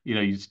 So,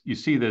 you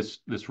see this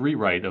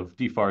rewrite of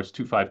DFARS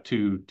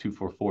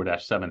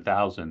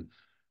 252-244-7000,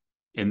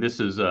 and this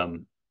is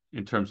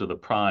in terms of the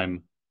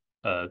prime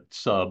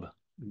sub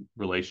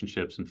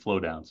relationships and flow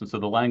downs. And so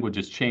the language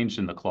has changed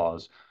in the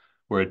clause,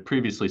 where it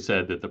previously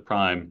said that the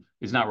prime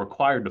is not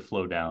required to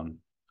flow down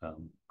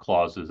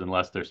clauses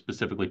unless they're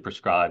specifically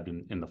prescribed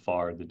in the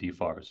FAR, the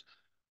DFARS.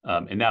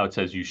 And now it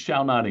says you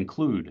shall not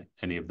include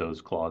any of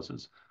those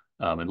clauses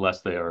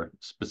unless they are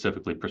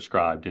specifically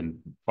prescribed in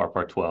FAR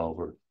Part 12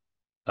 or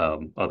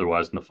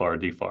otherwise in the FAR or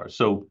DFARS.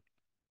 So,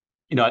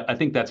 I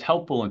think that's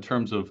helpful in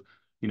terms of,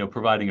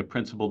 providing a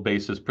principled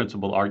basis,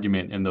 principled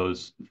argument in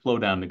those flow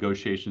down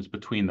negotiations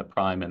between the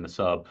prime and the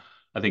sub.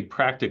 I think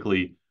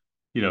practically,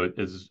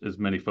 as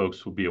many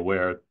folks will be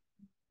aware,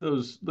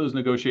 those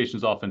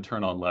negotiations often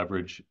turn on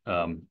leverage.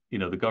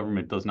 The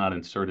government does not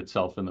insert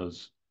itself in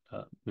those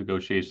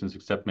negotiations,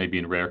 except maybe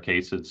in rare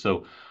cases.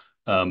 So,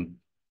 I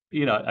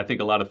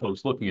think a lot of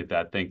folks looking at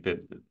that think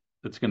that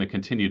it's going to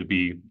continue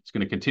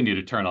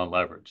to turn on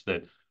leverage.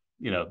 That,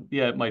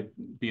 it might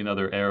be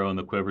another arrow in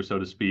the quiver, so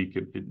to speak.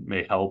 It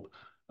may help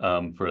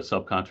for a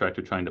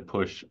subcontractor trying to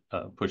push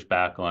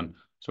back on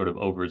sort of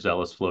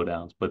overzealous flow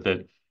downs, but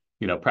that,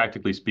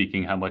 practically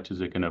speaking, how much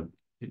is it going to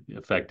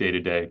affect day to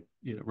day?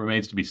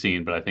 Remains to be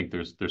seen. But I think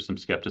there's some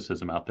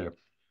skepticism out there.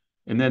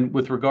 And then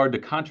with regard to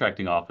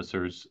contracting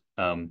officers,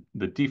 the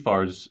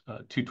DFARS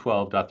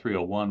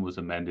 212.301 was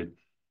amended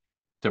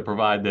to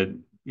provide that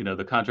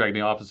the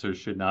contracting officers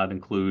should not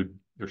include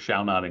or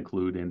shall not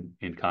include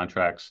in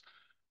contracts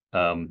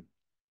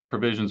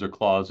provisions or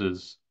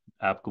clauses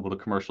applicable to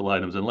commercial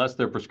items unless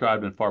they're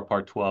prescribed in FAR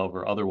Part 12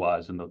 or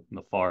otherwise in the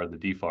FAR or the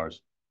DFARS.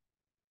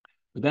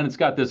 But then it's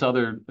got this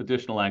other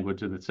additional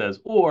language that says,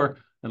 or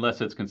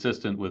unless it's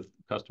consistent with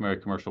customary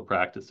commercial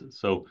practices.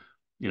 So,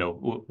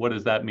 what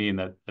does that mean?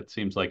 That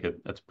seems like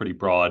that's pretty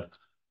broad.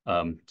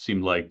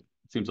 Seems like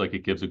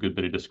it gives a good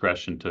bit of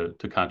discretion to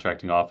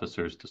contracting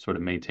officers to sort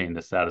of maintain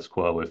the status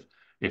quo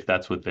if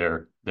that's what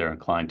they're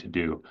inclined to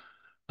do.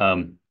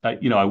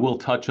 I will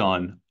touch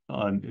on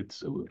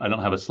it's. I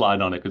don't have a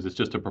slide on it because it's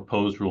just a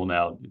proposed rule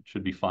now. It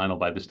should be final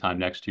by this time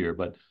next year.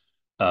 But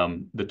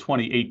the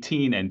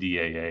 2018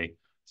 NDAA,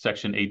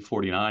 Section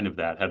 849 of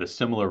that, had a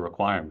similar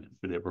requirement.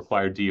 But it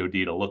required DoD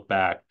to look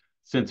back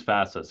since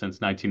FASA, since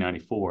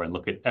 1994, and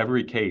look at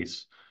every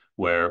case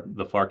where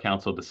the FAR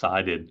Council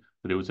decided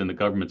that it was in the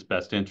government's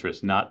best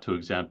interest not to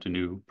exempt a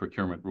new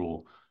procurement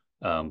rule,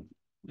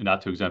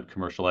 not to exempt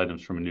commercial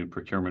items from a new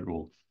procurement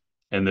rule.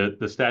 And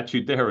the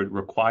statute there, it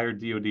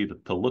required DoD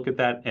to look at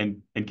that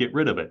and get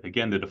rid of it.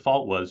 Again, the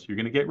default was you're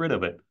going to get rid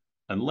of it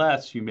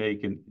unless you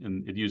make, and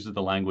it uses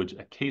the language,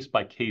 a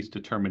case-by-case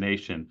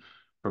determination,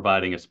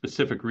 providing a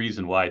specific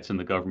reason why it's in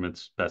the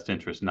government's best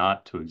interest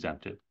not to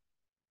exempt it.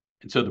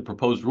 And so the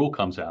proposed rule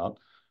comes out,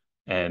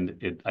 and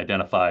it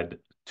identified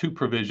 2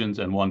 provisions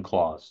and 1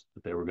 clause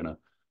that they were going to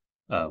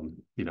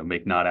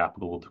make not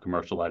applicable to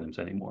commercial items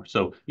anymore.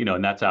 So,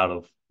 and that's out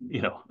of,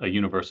 a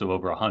universe of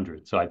over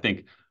 100. So I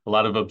think a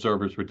lot of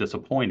observers were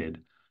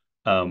disappointed.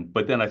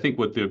 But then I think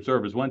what the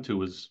observers went to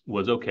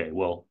was okay,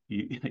 well,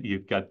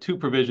 you've got 2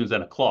 provisions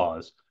and a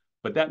clause,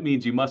 but that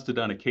means you must have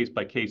done a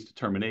case-by-case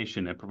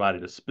determination and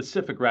provided a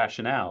specific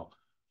rationale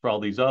for all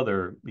these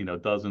other,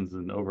 dozens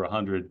and over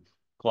 100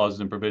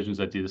 clauses and provisions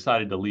that you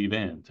decided to leave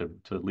in,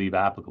 to leave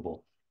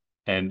applicable.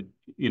 And,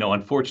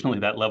 unfortunately,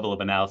 that level of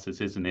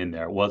analysis isn't in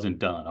there. It wasn't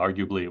done.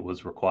 Arguably, it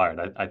was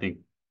required. I think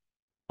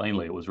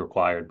plainly it was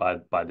required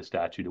by the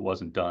statute. It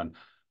wasn't done.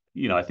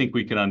 I think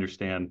we can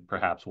understand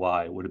perhaps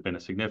why it would have been a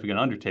significant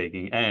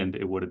undertaking, and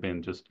it would have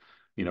been just,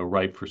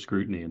 ripe for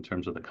scrutiny in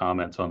terms of the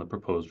comments on the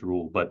proposed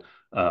rule. But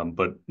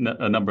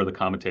a number of the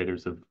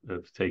commentators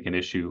have taken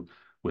issue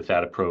with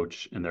that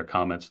approach in their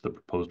comments to the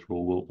proposed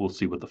rule. We'll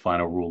see what the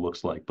final rule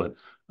looks like. But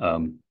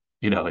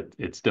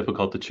it's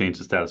difficult to change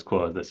the status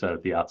quo, as I said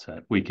at the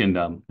outset. We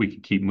can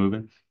keep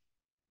moving.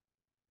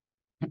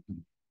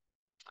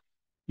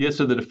 Yeah,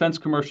 so the Defense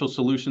Commercial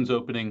Solutions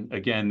opening,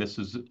 again, this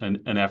is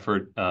an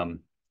effort.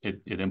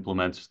 It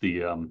implements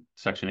the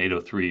Section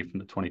 803 from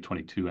the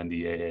 2022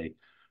 NDAA.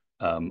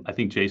 I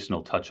think Jason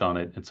will touch on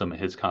it in some of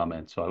his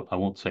comments, so I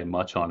won't say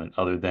much on it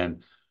other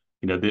than,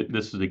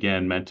 this is,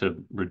 again, meant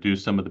to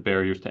reduce some of the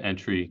barriers to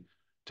entry,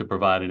 to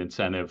provide an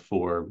incentive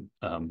for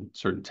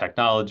certain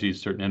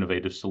technologies, certain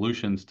innovative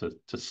solutions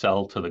to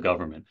sell to the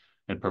government,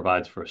 and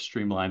provides for a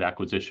streamlined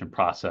acquisition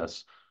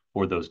process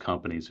for those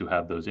companies who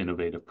have those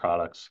innovative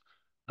products.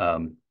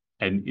 And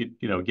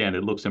again,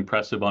 it looks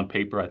impressive on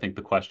paper. I think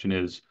the question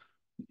is,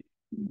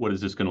 what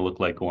is this going to look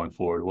like going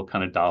forward? What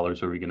kind of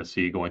dollars are we going to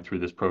see going through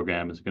this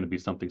program? Is it going to be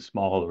something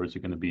small, or is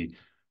it going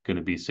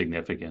to be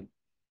significant?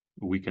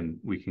 We can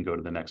go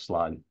to the next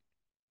slide.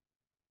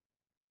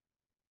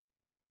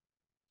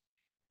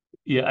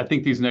 Yeah, I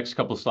think these next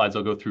couple of slides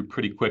I'll go through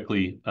pretty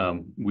quickly.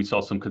 We saw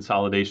some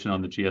consolidation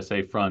on the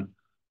GSA front,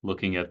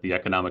 looking at the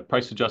economic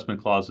price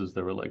adjustment clauses.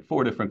 There were like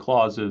 4 different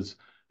clauses,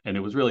 and it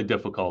was really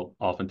difficult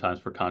oftentimes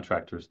for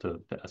contractors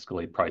to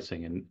escalate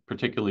pricing, and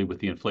particularly with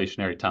the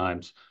inflationary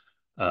times.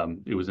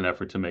 It was an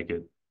effort to make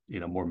it,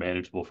 more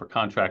manageable for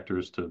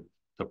contractors to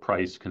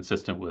price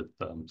consistent with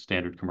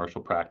standard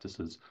commercial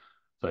practices.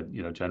 But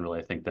generally,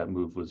 I think that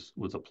move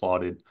was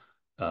applauded.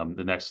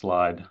 The next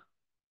slide.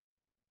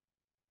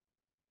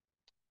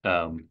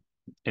 And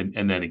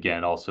then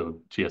again, also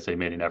GSA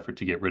made an effort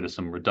to get rid of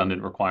some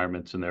redundant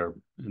requirements in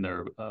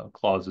their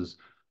clauses,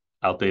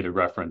 outdated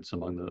reference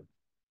among the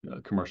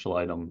commercial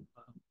item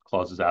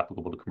clauses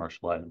applicable to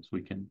commercial items.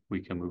 We can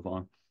move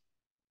on.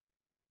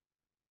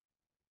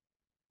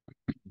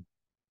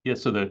 Yeah,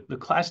 so the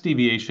class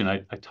deviation, I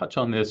touch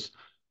on this.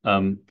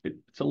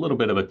 It's a little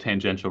bit of a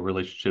tangential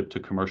relationship to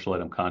commercial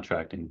item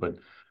contracting, but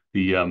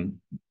the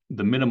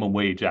minimum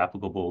wage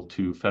applicable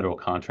to federal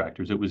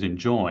contractors, it was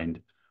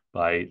enjoined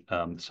by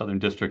the Southern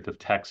District of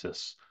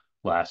Texas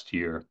last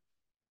year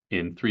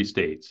in 3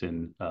 states,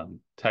 in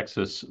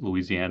Texas,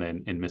 Louisiana,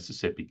 and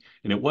Mississippi.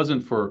 And it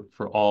wasn't for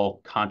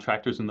all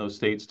contractors in those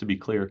states, to be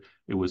clear.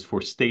 It was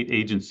for state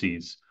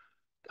agencies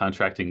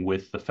contracting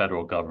with the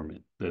federal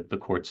government. The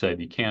court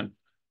said you can't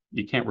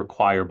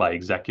require by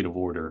executive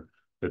order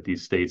that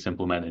these states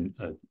implement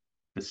a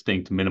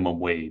distinct minimum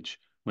wage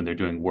when they're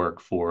doing work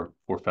for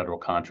federal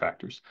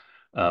contractors.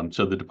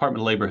 So the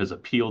Department of Labor has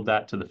appealed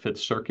that to the Fifth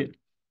Circuit.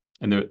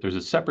 And there's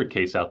a separate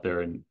case out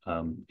there in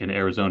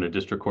Arizona,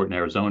 District Court in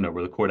Arizona,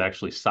 where the court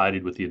actually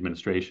sided with the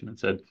administration and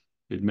said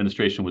the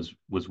administration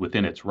was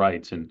within its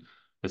rights in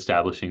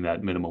establishing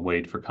that minimum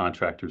wage for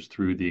contractors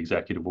through the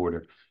executive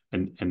order.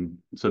 And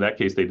so that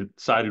case, they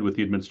sided with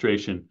the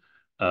administration,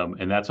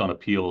 and that's on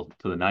appeal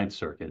to the Ninth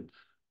Circuit.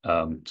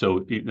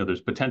 So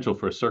there's potential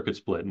for a circuit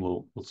split, and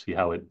we'll see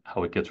how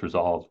it gets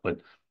resolved.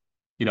 But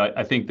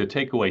I think the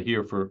takeaway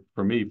here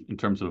for me in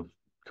terms of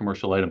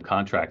commercial item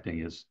contracting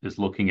is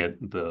looking at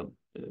the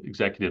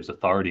executive's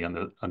authority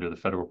under the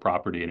Federal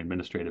Property and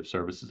Administrative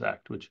Services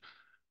Act, which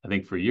I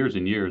think for years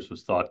and years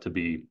was thought to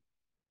be,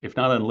 if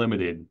not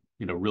unlimited,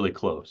 really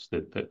close.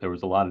 That there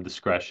was a lot of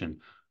discretion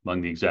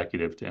among the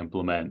executive to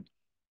implement,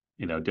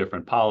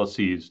 different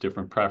policies,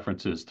 different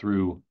preferences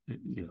through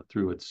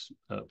its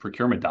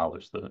procurement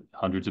dollars, the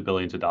hundreds of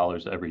billions of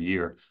dollars every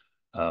year,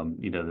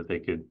 that they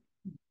could,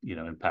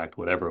 impact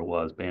whatever it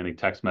was, banning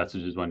text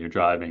messages when you're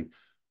driving,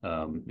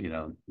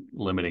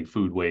 limiting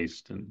food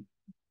waste, and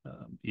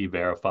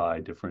E-Verify,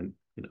 different,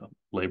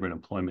 labor and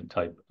employment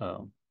type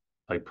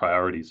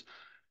priorities.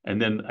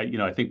 And then,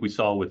 I think we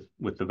saw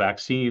with the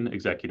vaccine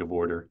executive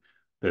order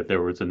that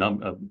there was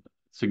a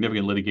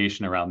significant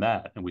litigation around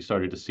that. And we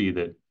started to see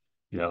that,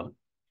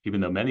 even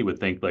though many would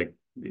think like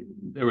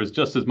there was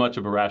just as much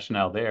of a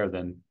rationale there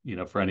than,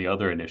 for any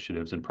other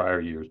initiatives in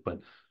prior years, but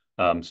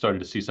started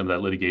to see some of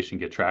that litigation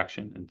get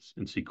traction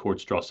and see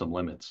courts draw some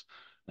limits.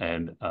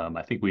 And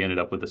I think we ended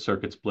up with a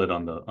circuit split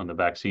on the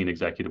vaccine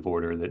executive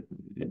order that,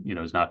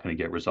 is not going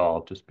to get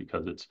resolved just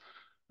because it's,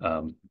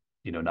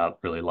 not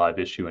really a live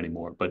issue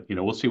anymore. But,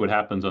 we'll see what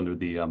happens under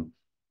the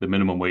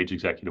minimum wage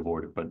executive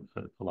order. But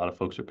a lot of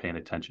folks are paying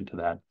attention to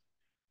that.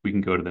 We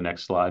can go to the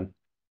next slide.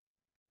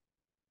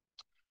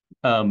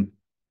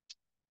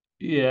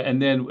 Yeah,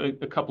 and then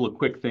a couple of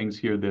quick things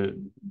here.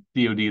 The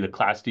DoD, the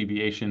class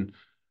deviation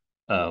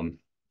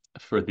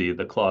for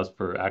the clause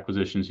for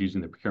acquisitions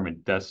using the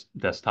procurement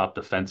desktop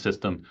defense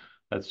system.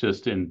 That's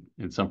just in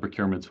some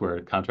procurements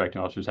where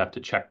contracting officers have to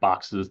check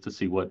boxes to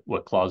see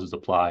what clauses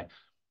apply.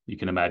 You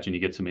can imagine you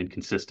get some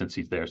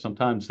inconsistencies there.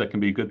 Sometimes that can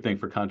be a good thing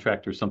for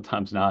contractors,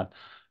 sometimes not.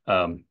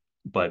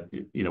 But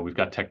we've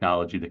got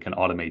technology that can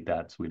automate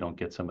that, so we don't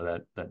get some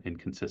of that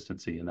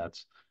inconsistency, and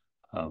that's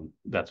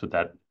what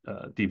that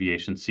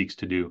deviation seeks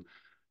to do.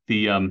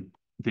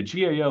 The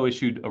GAO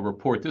issued a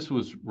report. This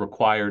was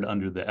required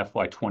under the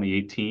FY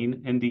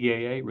 2018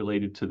 NDAA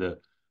related to the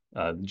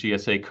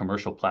GSA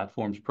Commercial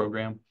Platforms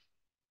Program.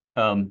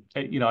 I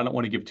don't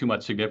want to give too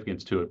much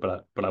significance to it,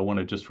 but I want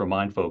to just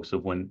remind folks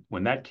of when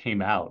that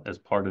came out as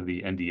part of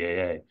the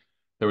NDAA,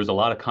 there was a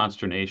lot of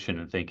consternation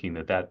in thinking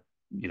that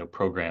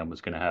program was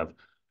going to have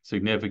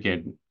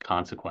significant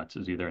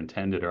consequences, either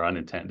intended or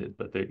unintended.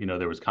 But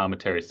there was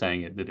commentary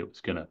saying that it was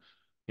going to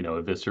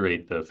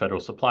eviscerate the federal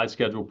supply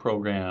schedule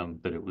program,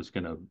 that it was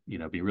going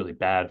to be really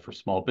bad for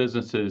small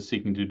businesses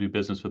seeking to do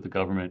business with the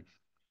government.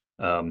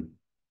 And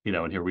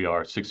here we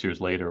are 6 years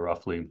later,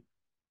 roughly,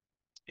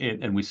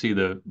 and we see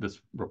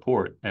this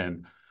report,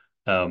 and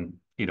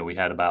we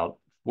had about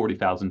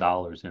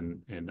 $40,000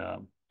 in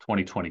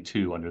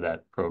 2022 under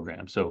that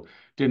program. So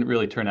didn't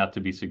really turn out to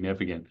be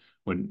significant.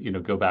 When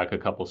go back a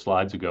couple of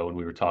slides ago when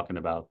we were talking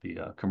about the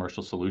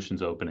commercial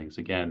solutions openings,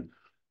 again,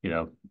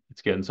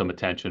 it's getting some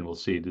attention. We'll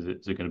see. Is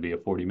it going to be a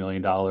 $40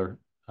 million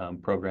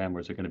program, or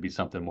is it going to be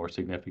something more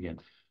significant?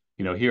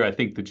 Here I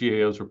think the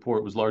GAO's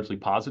report was largely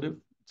positive.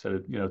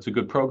 So it's a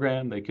good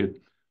program. They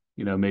could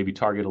maybe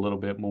target a little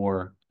bit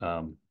more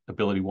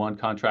AbilityOne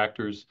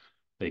contractors.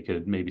 They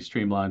could maybe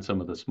streamline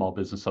some of the small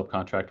business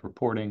subcontract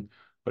reporting.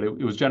 But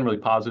it was generally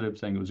positive,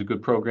 saying it was a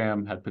good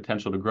program, had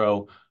potential to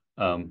grow,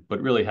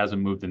 but really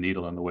hasn't moved the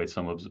needle in the way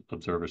some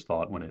observers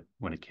thought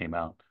when it came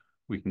out.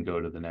 We can go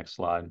to the next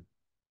slide.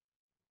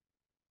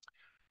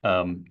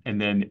 And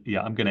then,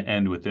 I'm going to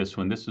end with this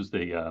one. This is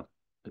the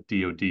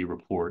DoD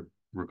report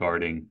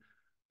regarding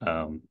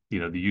the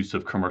use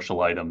of commercial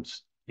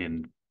items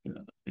in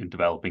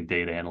developing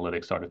data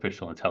analytics,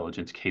 artificial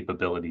intelligence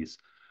capabilities.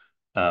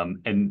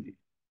 And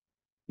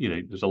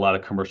there's a lot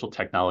of commercial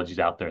technologies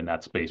out there in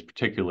that space,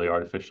 particularly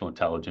artificial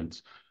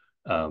intelligence,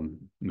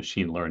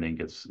 machine learning.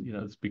 It's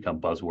become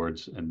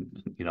buzzwords, and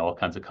all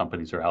kinds of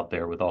companies are out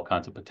there with all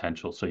kinds of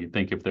potential. So you'd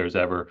think if there's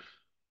ever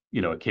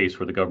a case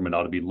where the government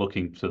ought to be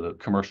looking to the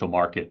commercial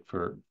market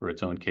for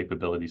its own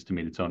capabilities to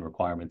meet its own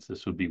requirements,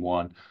 this would be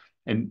one.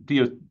 And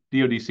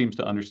DoD seems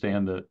to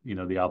understand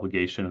the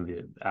obligation and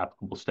the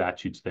applicable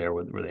statutes there,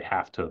 where they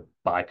have to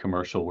buy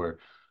commercial where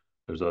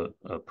there's a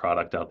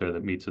product out there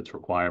that meets its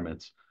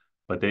requirements.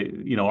 But they,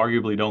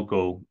 arguably don't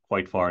go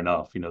quite far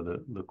enough.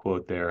 The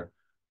quote there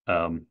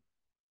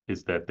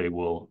is that they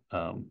will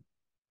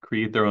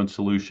create their own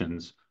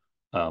solutions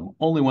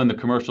only when the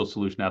commercial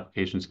solution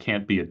applications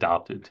can't be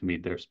adopted to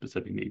meet their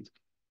specific needs.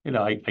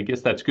 I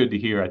guess that's good to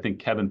hear. I think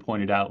Kevin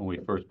pointed out when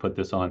we first put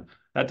this on,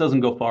 that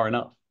doesn't go far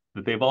enough,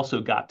 that they've also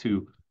got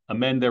to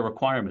amend their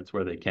requirements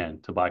where they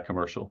can to buy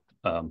commercial.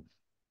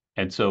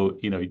 And so,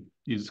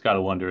 you just got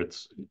to wonder,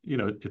 it's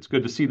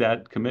good to see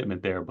that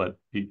commitment there, but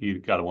you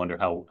got to wonder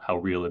how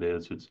real it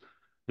is.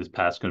 Is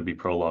past going to be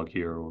prologue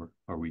here, or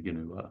are we going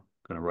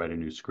to write a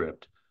new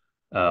script?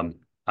 I'm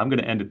going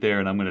to end it there,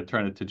 and I'm going to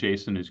turn it to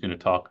Jason, who's going to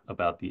talk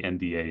about the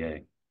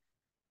NDAA.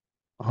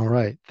 All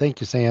right. Thank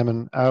you,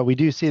 Sam. And we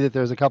do see that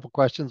there's a couple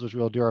questions, which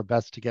we'll do our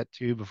best to get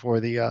to before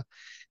the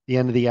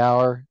end of the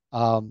hour.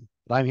 But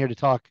I'm here to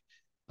talk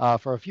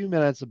for a few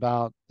minutes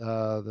about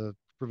the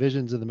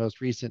provisions in the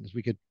most recent, as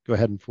we could go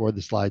ahead and forward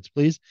the slides,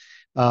 please.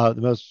 The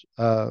most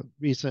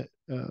recent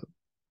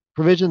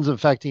provisions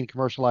affecting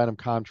commercial item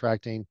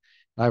contracting.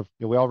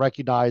 We all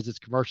recognize it's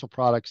commercial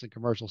products and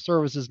commercial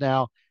services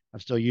now. I'm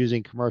still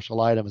using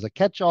commercial item as a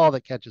catch-all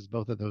that catches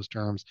both of those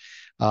terms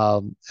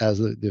as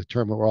the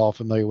term that we're all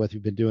familiar with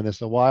who've been doing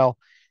this a while.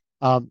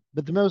 But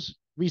the most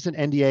recent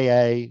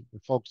NDAA,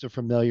 if folks are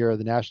familiar,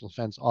 the National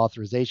Defense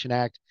Authorization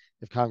Act.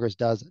 If Congress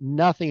does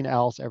nothing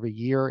else every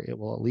year, it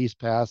will at least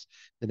pass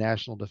the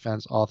National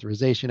Defense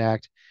Authorization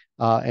Act.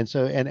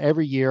 And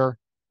every year,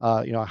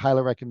 I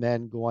highly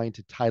recommend going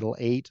to Title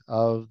 8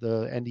 of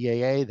the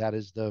NDAA. That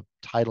is the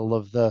title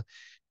of the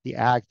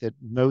act that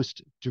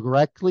most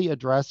directly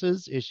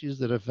addresses issues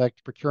that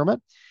affect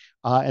procurement.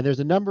 And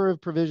there's a number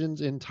of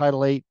provisions in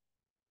Title 8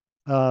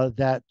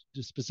 that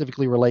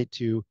specifically relate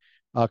to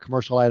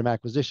commercial item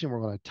acquisition.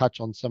 We're going to touch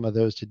on some of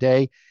those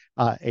today.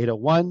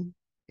 801,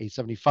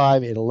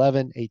 875,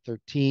 811,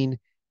 813,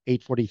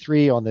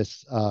 843 on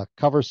this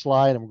cover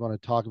slide, and we're going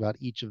to talk about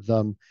each of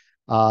them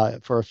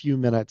for a few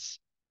minutes.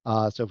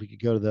 So if we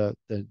could go to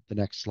the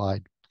next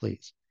slide,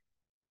 please.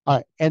 All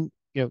right, and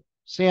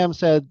Sam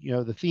said,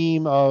 the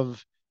theme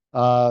of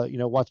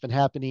what's been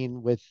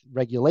happening with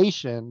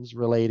regulations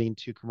relating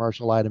to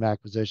commercial item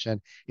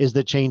acquisition is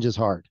that change is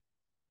hard.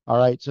 All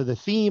right, so the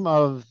theme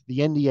of the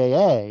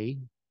NDAA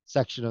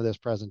section of this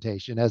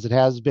presentation, as it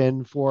has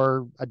been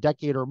for a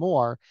decade or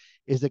more,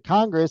 is that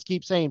Congress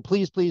keeps saying,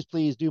 please, please,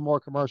 please do more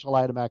commercial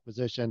item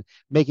acquisition,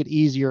 make it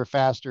easier,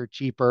 faster,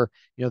 cheaper.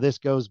 This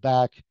goes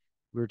back,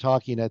 we were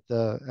talking at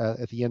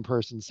the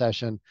in-person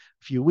session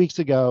a few weeks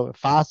ago.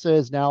 FASA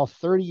is now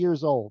 30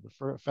 years old,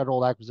 the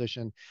Federal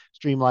Acquisition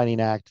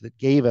Streamlining Act that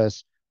gave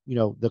us,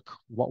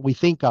 what we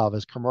think of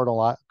as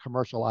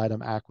commercial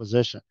item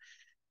acquisition.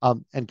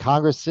 And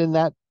Congress in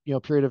that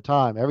period of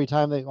time,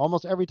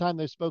 almost every time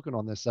they've spoken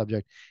on this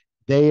subject,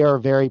 they are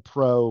very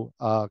pro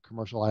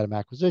commercial item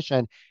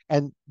acquisition,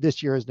 and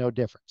this year is no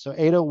different. So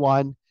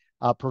 801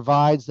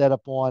 provides that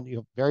upon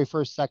very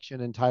first section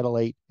in Title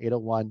 8,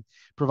 801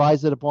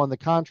 provides that upon the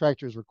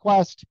contractor's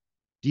request,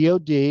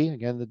 DOD,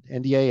 again, the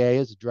NDAA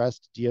is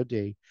addressed to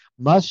DOD,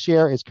 must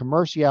share its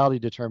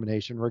commerciality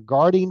determination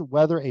regarding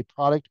whether a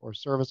product or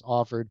service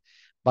offered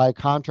by a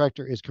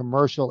contractor is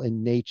commercial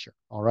in nature.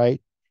 All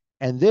right.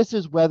 And this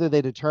is whether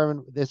they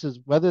determine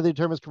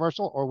it's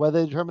commercial or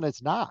whether they determine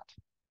it's not.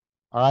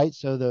 All right.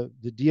 So the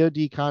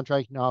DOD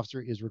contracting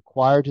officer is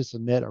required to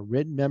submit a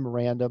written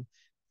memorandum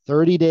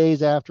 30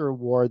 days after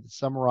award that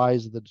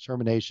summarizes the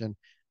determination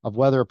of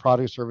whether a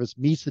product or service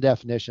meets the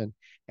definition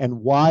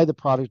and why the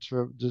product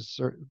or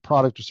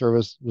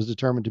service was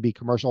determined to be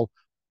commercial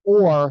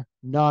or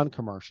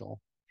non-commercial.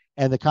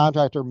 And the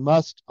contractor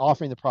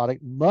offering the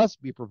product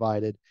must be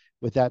provided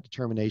with that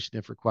determination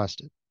if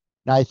requested.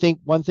 Now, I think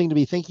one thing to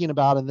be thinking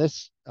about in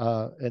this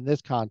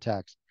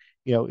context,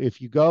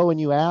 if you go and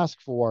you ask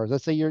for,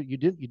 let's say you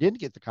didn't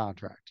get the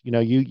contract,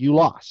 you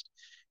lost.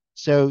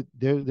 So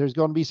there's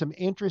going to be some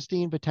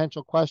interesting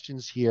potential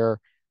questions here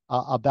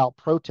about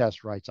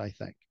protest rights, I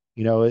think.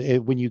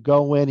 When you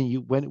go in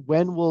and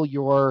when will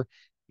your,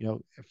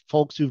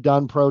 folks who've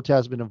done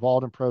protests, been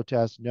involved in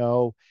protests,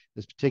 know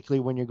this,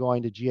 particularly when you're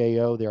going to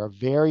GAO, there are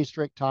very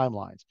strict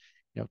timelines.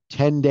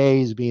 10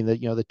 days being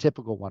the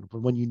typical one for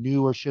when you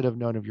knew or should have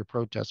known of your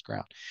protest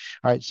ground.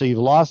 All right, so you've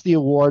lost the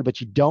award,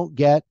 but you don't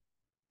get,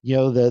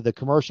 the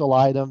commercial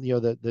item,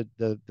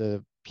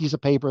 the piece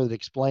of paper that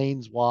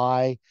explains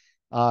why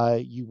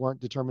you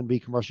weren't determined to be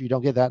commercial. You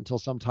don't get that until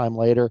sometime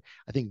later.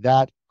 I think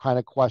that kind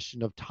of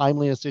question of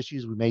timeliness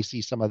issues, we may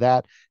see some of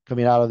that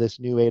coming out of this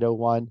new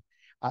 801.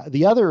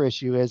 The other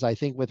issue is, I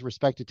think, with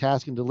respect to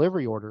task and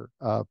delivery order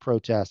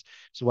protests.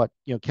 So what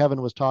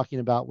Kevin was talking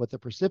about with the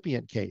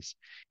Percipient case,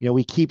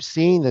 we keep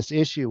seeing this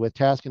issue with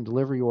task and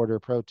delivery order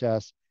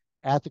protests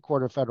at the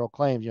Court of Federal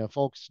Claims.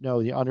 Folks know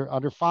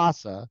under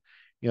FASA,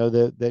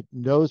 that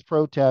those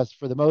protests,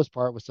 for the most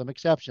part, with some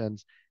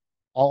exceptions,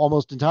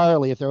 almost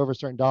entirely, if they're over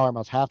certain dollar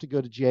amounts, have to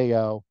go to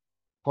GAO.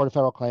 Court of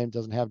Federal Claims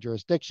doesn't have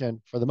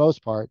jurisdiction, for the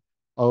most part,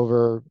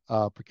 over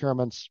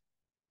procurements,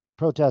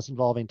 protests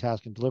involving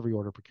task and delivery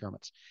order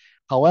procurements.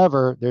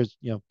 However, there's,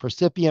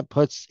 Percipient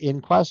puts in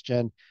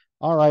question,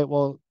 all right,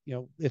 well,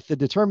 if the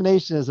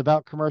determination is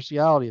about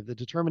commerciality, if the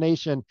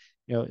determination,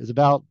 is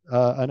about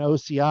an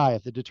OCI,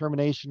 if the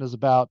determination is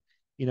about,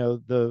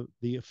 the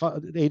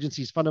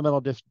agency's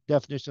fundamental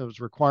definition of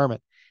its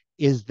requirement,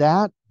 is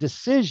that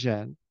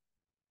decision,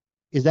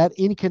 is that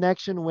in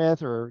connection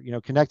with or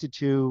connected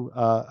to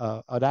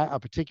a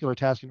particular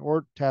task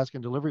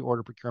and delivery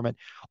order procurement,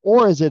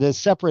 or is it a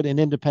separate and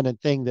independent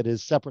thing that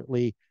is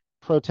separately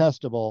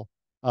protestable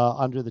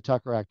under the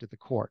Tucker Act at the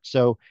court?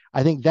 So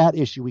I think that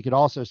issue, we could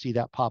also see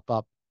that pop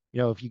up.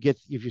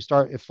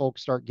 If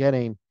folks start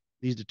getting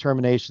these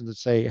determinations that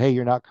say, hey,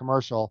 you're not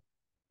commercial,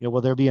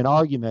 will there be an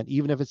argument,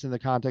 even if it's in the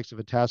context of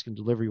a task and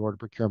delivery order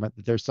procurement,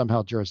 that there's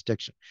somehow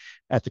jurisdiction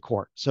at the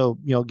court? So,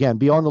 again,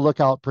 be on the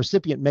lookout.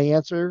 Percipient may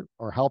answer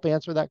or help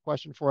answer that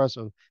question for us.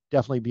 So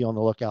definitely be on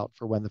the lookout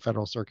for when the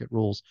Federal Circuit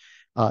rules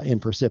in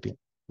Percipient.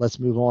 Let's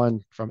move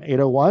on from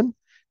 801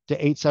 to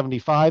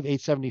 875.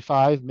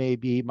 875 may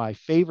be my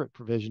favorite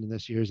provision in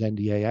this year's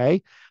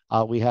NDAA.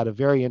 We had a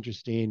very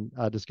interesting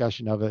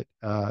discussion of it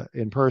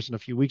in person a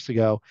few weeks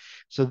ago.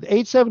 So the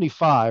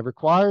 875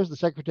 requires the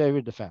Secretary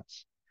of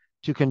Defense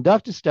to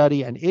conduct a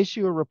study and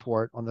issue a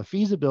report on the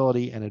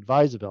feasibility and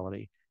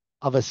advisability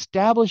of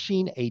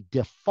establishing a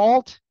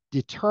default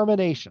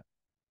determination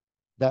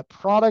that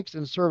products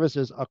and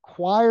services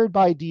acquired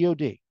by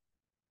DoD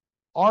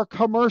are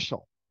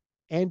commercial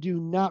and do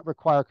not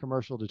require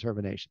commercial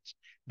determinations.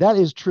 That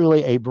is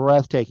truly a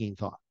breathtaking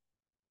thought.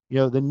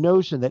 The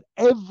notion that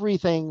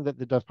everything that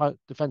the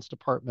Defense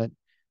Department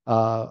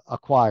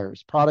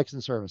acquires, products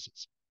and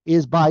services,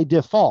 is by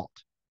default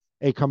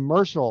a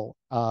commercial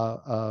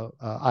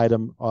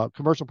item,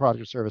 commercial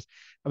product or service.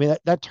 I mean,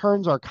 that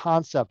turns our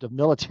concept of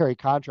military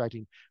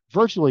contracting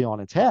virtually on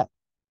its head,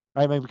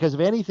 right? I mean, because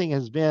if anything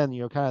has been,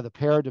 kind of the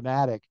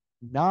paradigmatic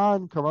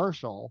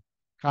non-commercial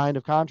kind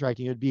of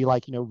contracting, it would be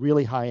like,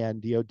 really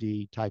high-end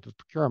DoD type of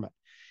procurement.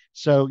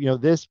 So,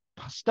 this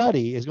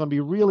study is going to be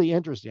really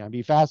interesting. It'd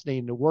be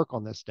fascinating to work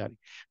on this study.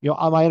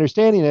 My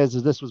understanding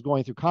is this was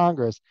going through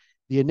Congress.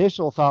 The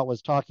initial thought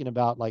was talking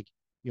about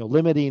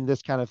limiting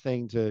this kind of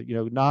thing to,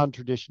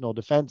 non-traditional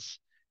defense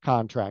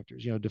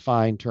contractors,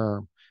 defined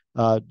term,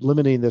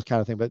 limiting this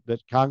kind of thing.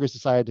 But Congress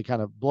decided to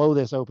kind of blow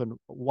this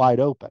wide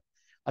open.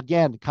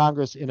 Again,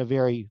 Congress in a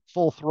very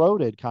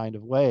full-throated kind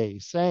of way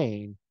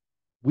saying,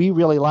 we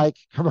really like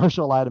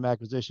commercial item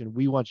acquisition.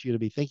 We want you to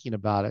be thinking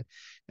about it.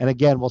 And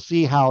again, we'll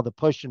see how the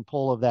push and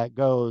pull of that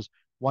goes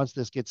once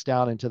this gets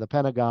down into the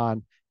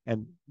Pentagon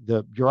and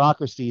the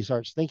bureaucracy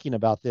starts thinking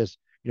about this.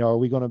 Are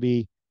we going to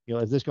be,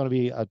 is this going to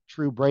be a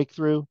true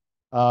breakthrough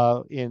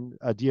in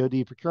a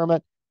DoD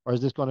procurement, or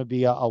is this going to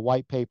be a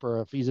white paper,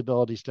 a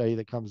feasibility study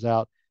that comes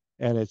out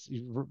and it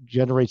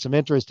generates some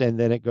interest and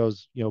then it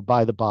goes,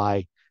 by the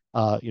by,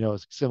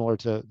 it's similar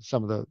to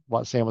some of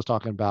what Sam was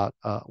talking about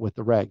with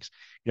the regs.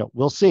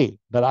 We'll see,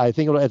 but I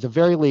think at the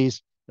very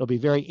least, it'll be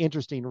very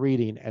interesting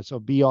reading. And so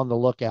be on the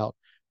lookout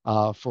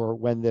for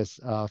when this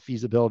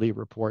feasibility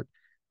report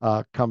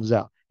comes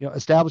out.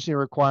 establishing a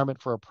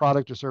requirement for a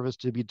product or service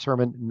to be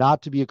determined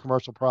not to be a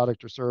commercial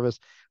product or service.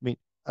 I mean,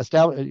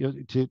 setting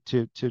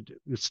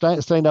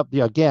up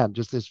again,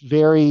 just this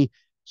very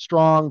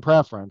strong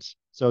preference.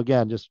 So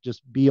again,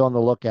 just be on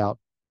the lookout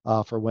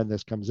for when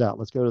this comes out.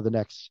 Let's go to the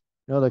next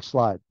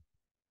slide.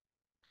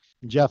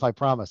 Jeff, I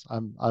promise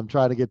I'm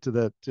trying to get to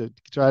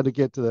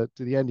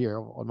the end here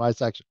on my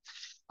section.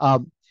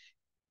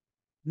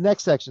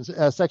 Next section,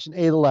 section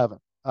 811.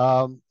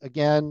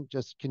 Again,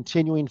 just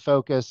continuing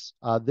focus.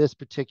 This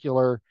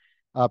particular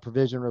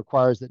provision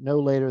requires that no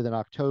later than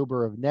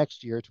October of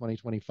next year,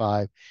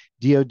 2025,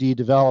 DoD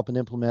develop and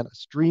implement a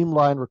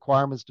streamlined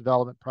requirements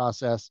development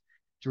process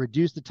to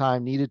reduce the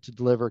time needed to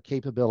deliver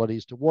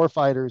capabilities to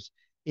warfighters,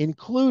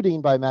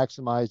 including by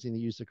maximizing the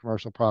use of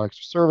commercial products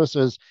or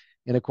services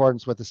in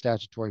accordance with the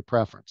statutory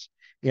preference.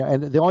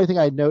 And the only thing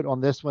I'd note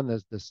on this one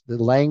is the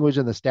language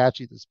in the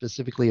statute that's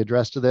specifically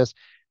addressed to this: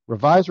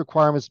 revised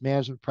requirements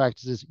management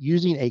practices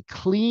using a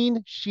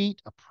clean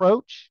sheet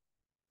approach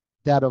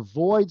that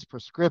avoids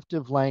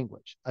prescriptive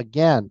language.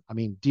 Again, I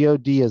mean,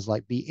 DoD is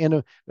like,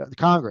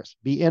 Congress,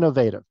 be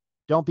innovative.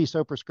 Don't be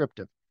so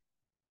prescriptive.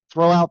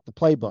 Throw out the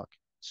playbook.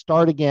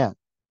 Start again.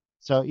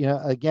 So,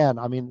 again,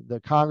 I mean, the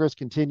Congress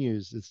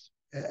continues,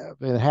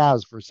 it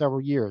has for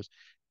several years,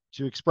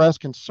 to express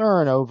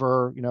concern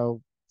over,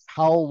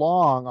 how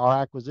long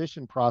our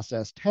acquisition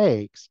process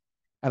takes.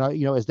 And,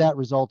 is that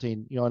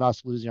resulting, in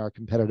us losing our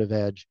competitive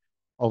edge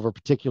over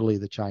particularly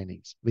the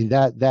Chinese? I mean,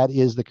 that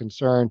is the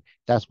concern.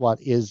 That's what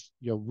is,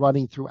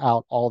 running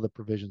throughout all the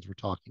provisions we're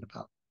talking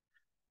about.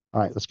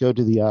 All right, let's go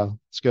to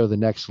the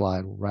next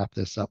slide. We'll wrap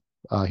this up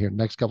here in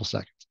the next couple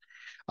seconds.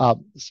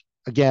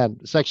 Again,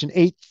 section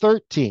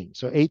 813.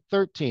 So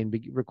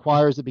 813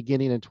 requires that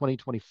beginning in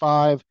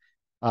 2025,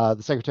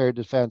 the Secretary of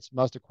Defense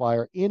must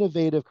acquire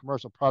innovative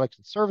commercial products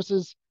and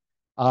services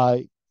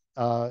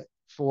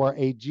for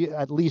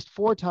at least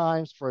 4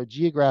 times for a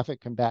geographic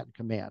combatant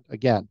command.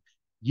 Again,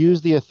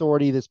 use the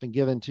authority that's been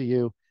given to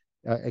you,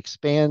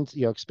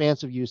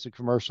 expansive use of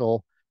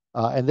commercial.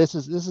 And this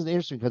is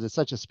interesting because it's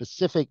such a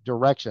specific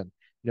direction,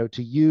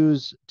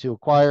 to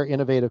acquire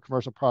innovative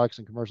commercial products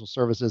and commercial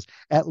services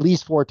at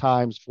least 4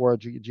 times for a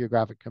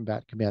geographic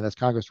combat command. That's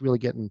Congress really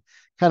getting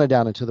kind of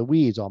down into the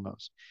weeds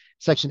almost.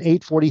 Section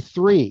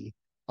 843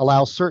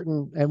 allows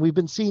certain, and we've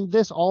been seeing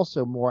this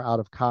also more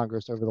out of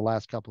Congress over the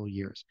last couple of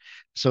years.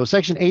 So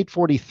Section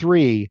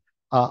 843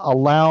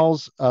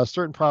 allows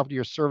certain property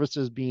or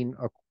services being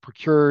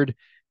procured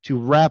to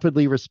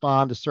rapidly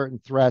respond to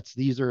certain threats.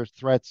 These are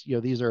threats,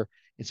 these are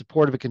in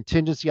support of a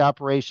contingency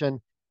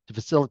operation to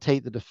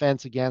facilitate the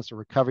defense against or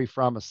recovery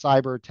from a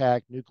cyber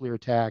attack, nuclear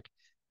attack,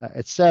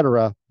 et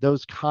cetera,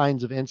 those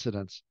kinds of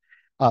incidents.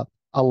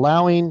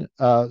 Allowing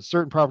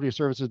certain property or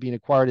services being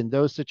acquired in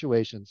those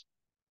situations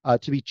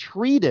to be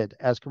treated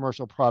as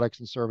commercial products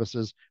and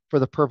services for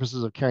the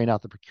purposes of carrying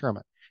out the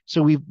procurement.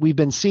 So we've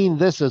been seeing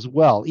this as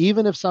well.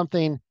 Even if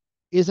something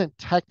doesn't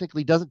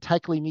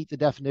technically meet the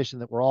definition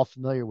that we're all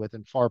familiar with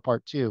in FAR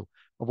Part 2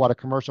 of what a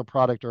commercial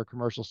product or a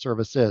commercial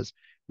service is,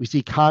 we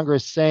see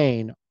Congress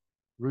saying,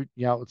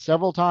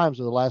 several times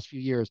over the last few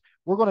years,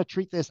 we're going to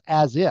treat this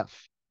as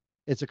if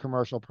it's a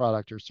commercial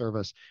product or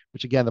service,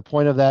 which again, the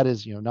point of that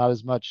is, not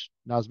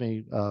as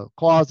many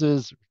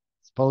clauses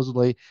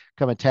supposedly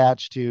come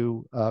attached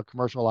to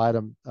commercial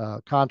item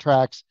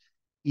contracts,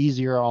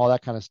 easier, all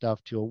that kind of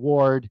stuff to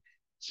award.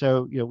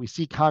 So, we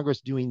see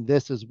Congress doing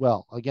this as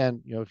well.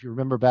 Again, if you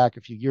remember back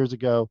a few years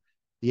ago,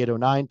 the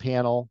 809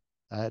 panel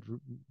had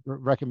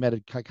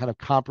recommended kind of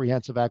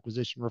comprehensive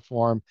acquisition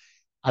reform.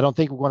 I don't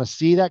think we're going to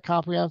see that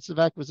comprehensive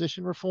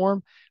acquisition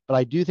reform, but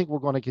I do think we're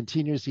going to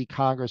continue to see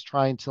Congress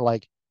trying to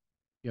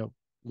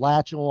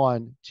latch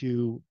on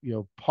to,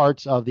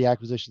 parts of the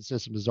acquisition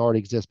system that already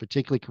exist,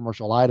 particularly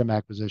commercial item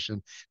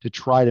acquisition, to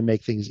try to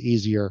make things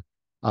easier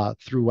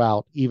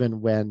throughout,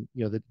 even when,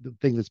 the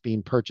thing that's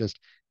being purchased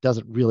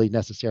doesn't really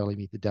necessarily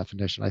meet the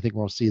definition. I think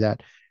we'll see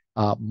that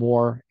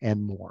more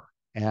and more.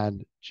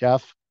 And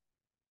Jeff,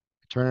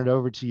 I turn it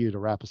over to you to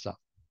wrap us up.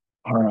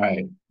 All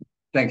right.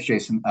 Thanks,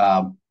 Jason.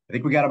 I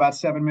think we got about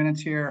 7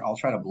 minutes here. I'll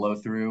try to blow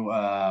through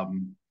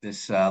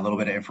this little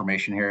bit of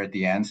information here at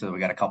the end, so we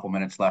got a couple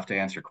minutes left to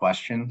answer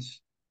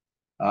questions.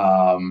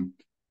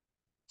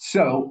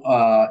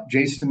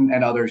 Jason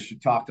and others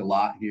talked a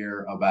lot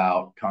here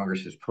about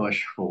Congress's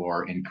push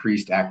for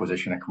increased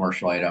acquisition of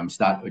commercial items.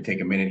 Thought we'd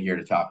take a minute here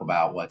to talk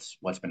about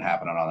what's been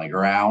happening on the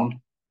ground.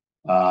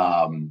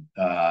 The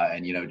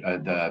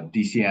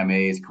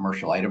DCMA's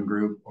Commercial Item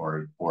Group,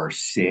 or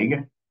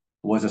SIG,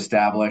 was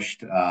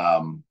established.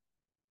 I'm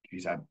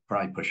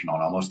probably pushing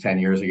on almost 10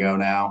 years ago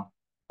now,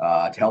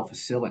 to help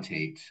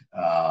facilitate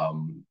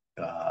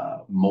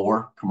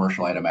more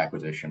commercial item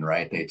acquisition,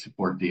 right? They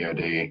support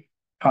DoD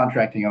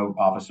contracting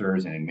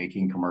officers and in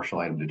making commercial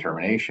item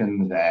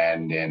determinations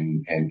and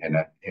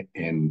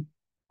in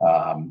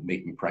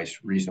making price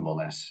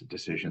reasonableness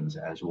decisions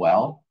as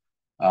well.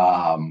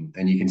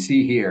 And you can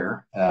see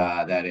here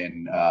that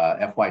in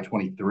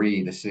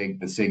FY23,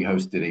 the SIG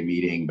hosted a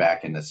meeting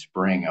back in the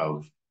spring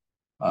of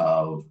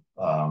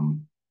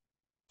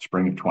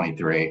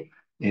 23,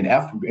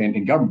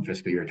 In government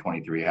fiscal year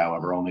 23,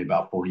 however, only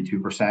about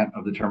 42%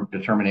 of the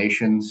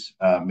determinations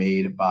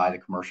made by the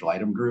commercial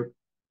item group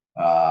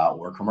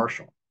were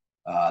commercial.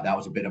 That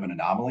was a bit of an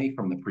anomaly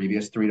from the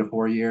previous 3 to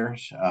 4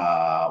 years,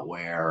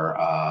 where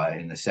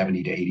in the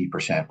 70 to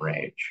 80%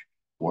 range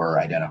were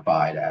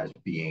identified as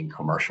being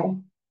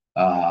commercial.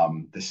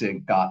 The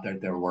SIG thought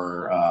that there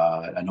were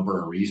a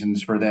number of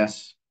reasons for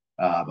this,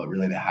 but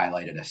really they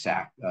highlighted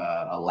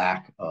a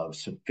lack of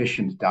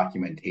sufficient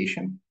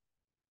documentation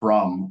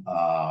from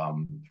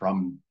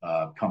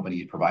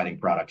companies providing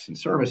products and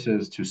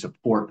services to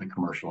support the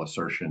commercial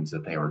assertions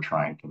that they were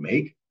trying to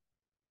make.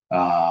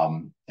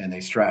 And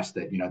they stressed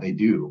that, they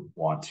do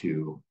want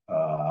to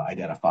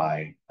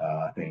identify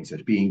things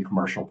as being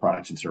commercial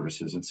products and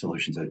services and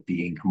solutions as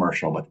being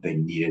commercial, but they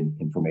needed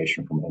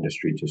information from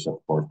industry to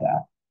support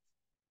that.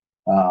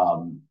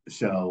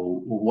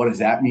 So what does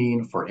that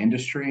mean for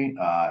industry?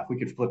 If we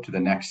could flip to the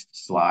next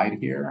slide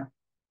here,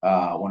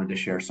 I wanted to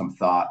share some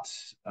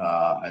thoughts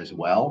as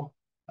well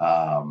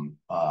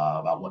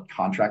about what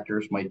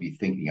contractors might be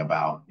thinking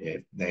about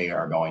if they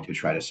are going to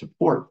try to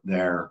support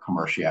their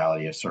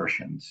commerciality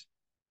assertions.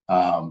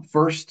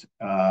 First,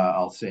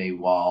 I'll say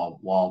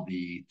while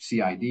the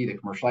CID, the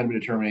commercial item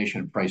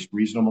determination, and price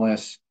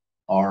reasonableness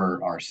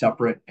are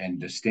separate and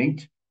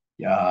distinct,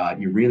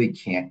 you really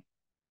can't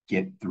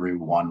get through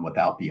one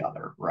without the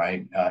other,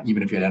 right?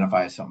 Even if you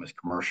identify something as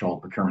commercial,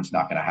 procurement's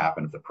not going to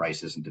happen if the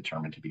price isn't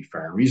determined to be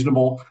fair and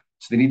reasonable.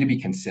 So they need to be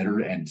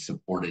considered and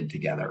supported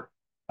together.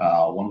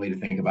 One way to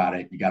think about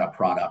it, you got a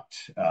product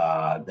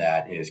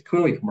that is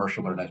clearly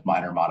commercial, but it has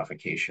minor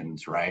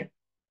modifications, right?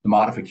 The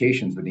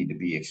modifications would need to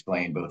be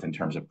explained both in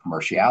terms of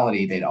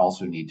commerciality. They'd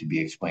also need to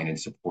be explained and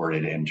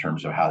supported in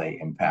terms of how they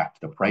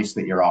impact the price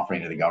that you're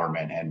offering to the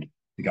government and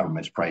the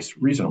government's price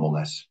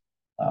reasonableness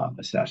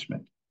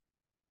assessment.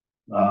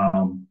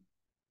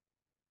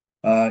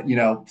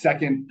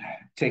 Second,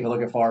 take a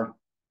look at part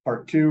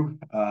 2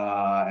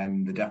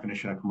 and the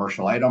definition of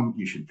commercial item.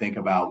 You should think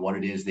about what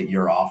it is that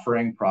you're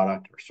offering,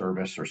 product or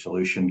service or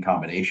solution,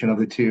 combination of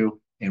the two,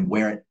 and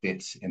where it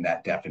fits in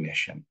that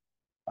definition.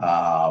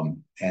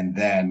 And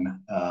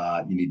then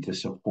you need to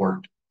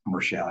support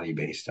commerciality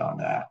based on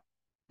that.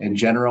 In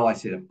general, I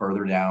say the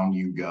further down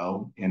you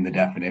go in the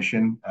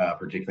definition,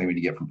 particularly when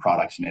you get from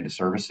products and into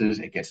services,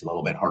 it gets a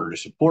little bit harder to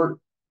support.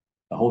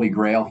 The holy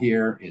grail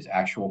here is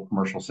actual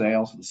commercial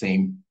sales, the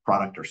same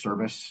product or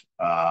service,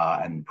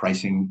 and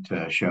pricing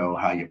to show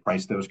how you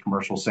price those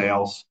commercial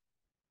sales.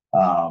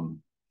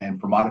 And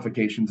for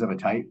modifications of a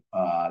type,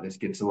 this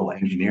gets a little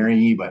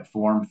engineering-y, but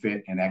form,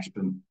 fit, and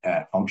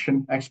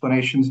function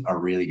explanations are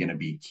really going to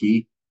be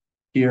key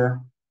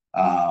here.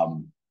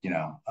 And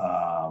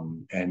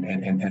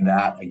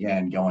that,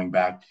 again, going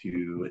back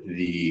to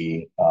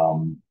the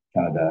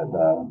kind of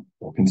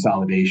the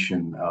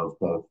consolidation of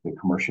both the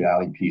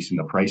commerciality piece and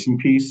the pricing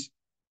piece.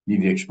 You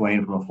need to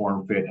explain from a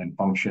form, fit, and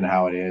function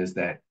how it is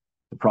that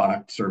the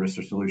product, service,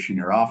 or solution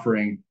you're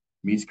offering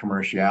meets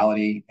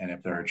commerciality, and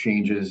if there are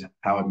changes,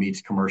 how it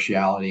meets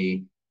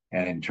commerciality,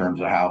 and in terms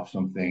of how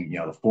something,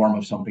 the form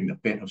of something, the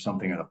fit of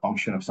something, or the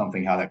function of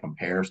something, how that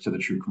compares to the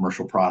true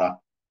commercial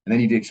product. And then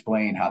you need to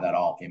explain how that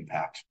all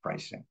impacts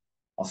pricing.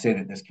 I'll say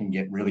that this can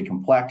get really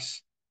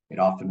complex. It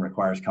often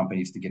requires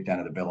companies to get down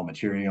to the bill of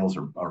materials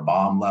or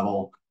BOM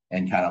level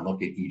and kind of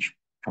look at each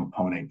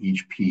component,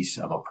 each piece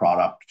of a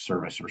product,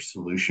 service, or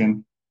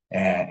solution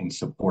and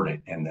support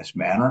it in this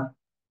manner.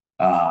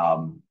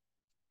 I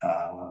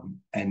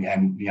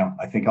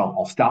think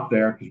I'll stop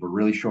there because we're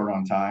really short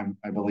on time,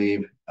 I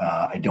believe.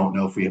 I don't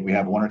know if we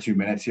have 1 or 2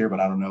 minutes here, but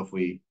I don't know if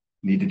we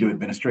need to do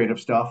administrative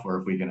stuff or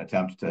if we can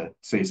attempt to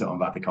say something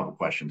about the couple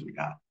questions we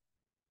got.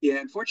 Yeah,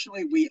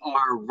 unfortunately, we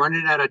are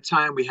running out of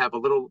time. We have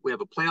a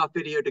playoff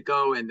video to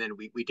go, and then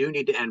we do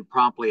need to end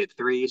promptly at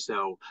 3.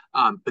 So,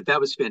 but that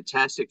was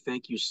fantastic.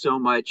 Thank you so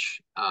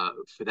much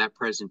for that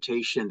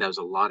presentation. That was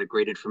a lot of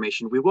great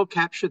information. We will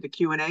capture the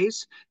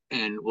Q&As,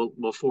 and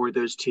we'll forward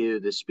those to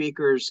the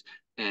speakers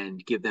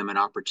and give them an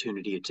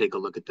opportunity to take a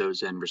look at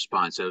those and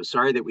respond. So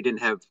sorry that we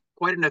didn't have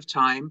quite enough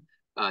time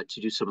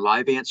to do some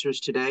live answers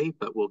today,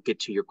 but we'll get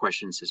to your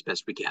questions as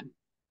best we can.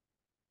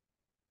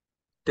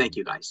 Thank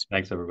you, guys.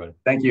 Thanks, everybody.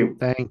 Thank you.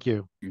 Thank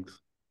you.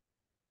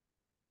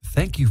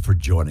 Thank you for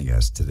joining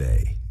us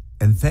today.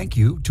 And thank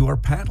you to our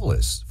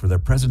panelists for their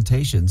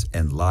presentations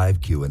and live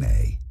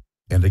Q&A.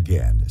 And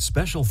again,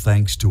 special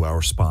thanks to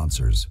our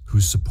sponsors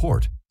whose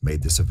support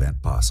made this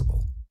event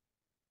possible.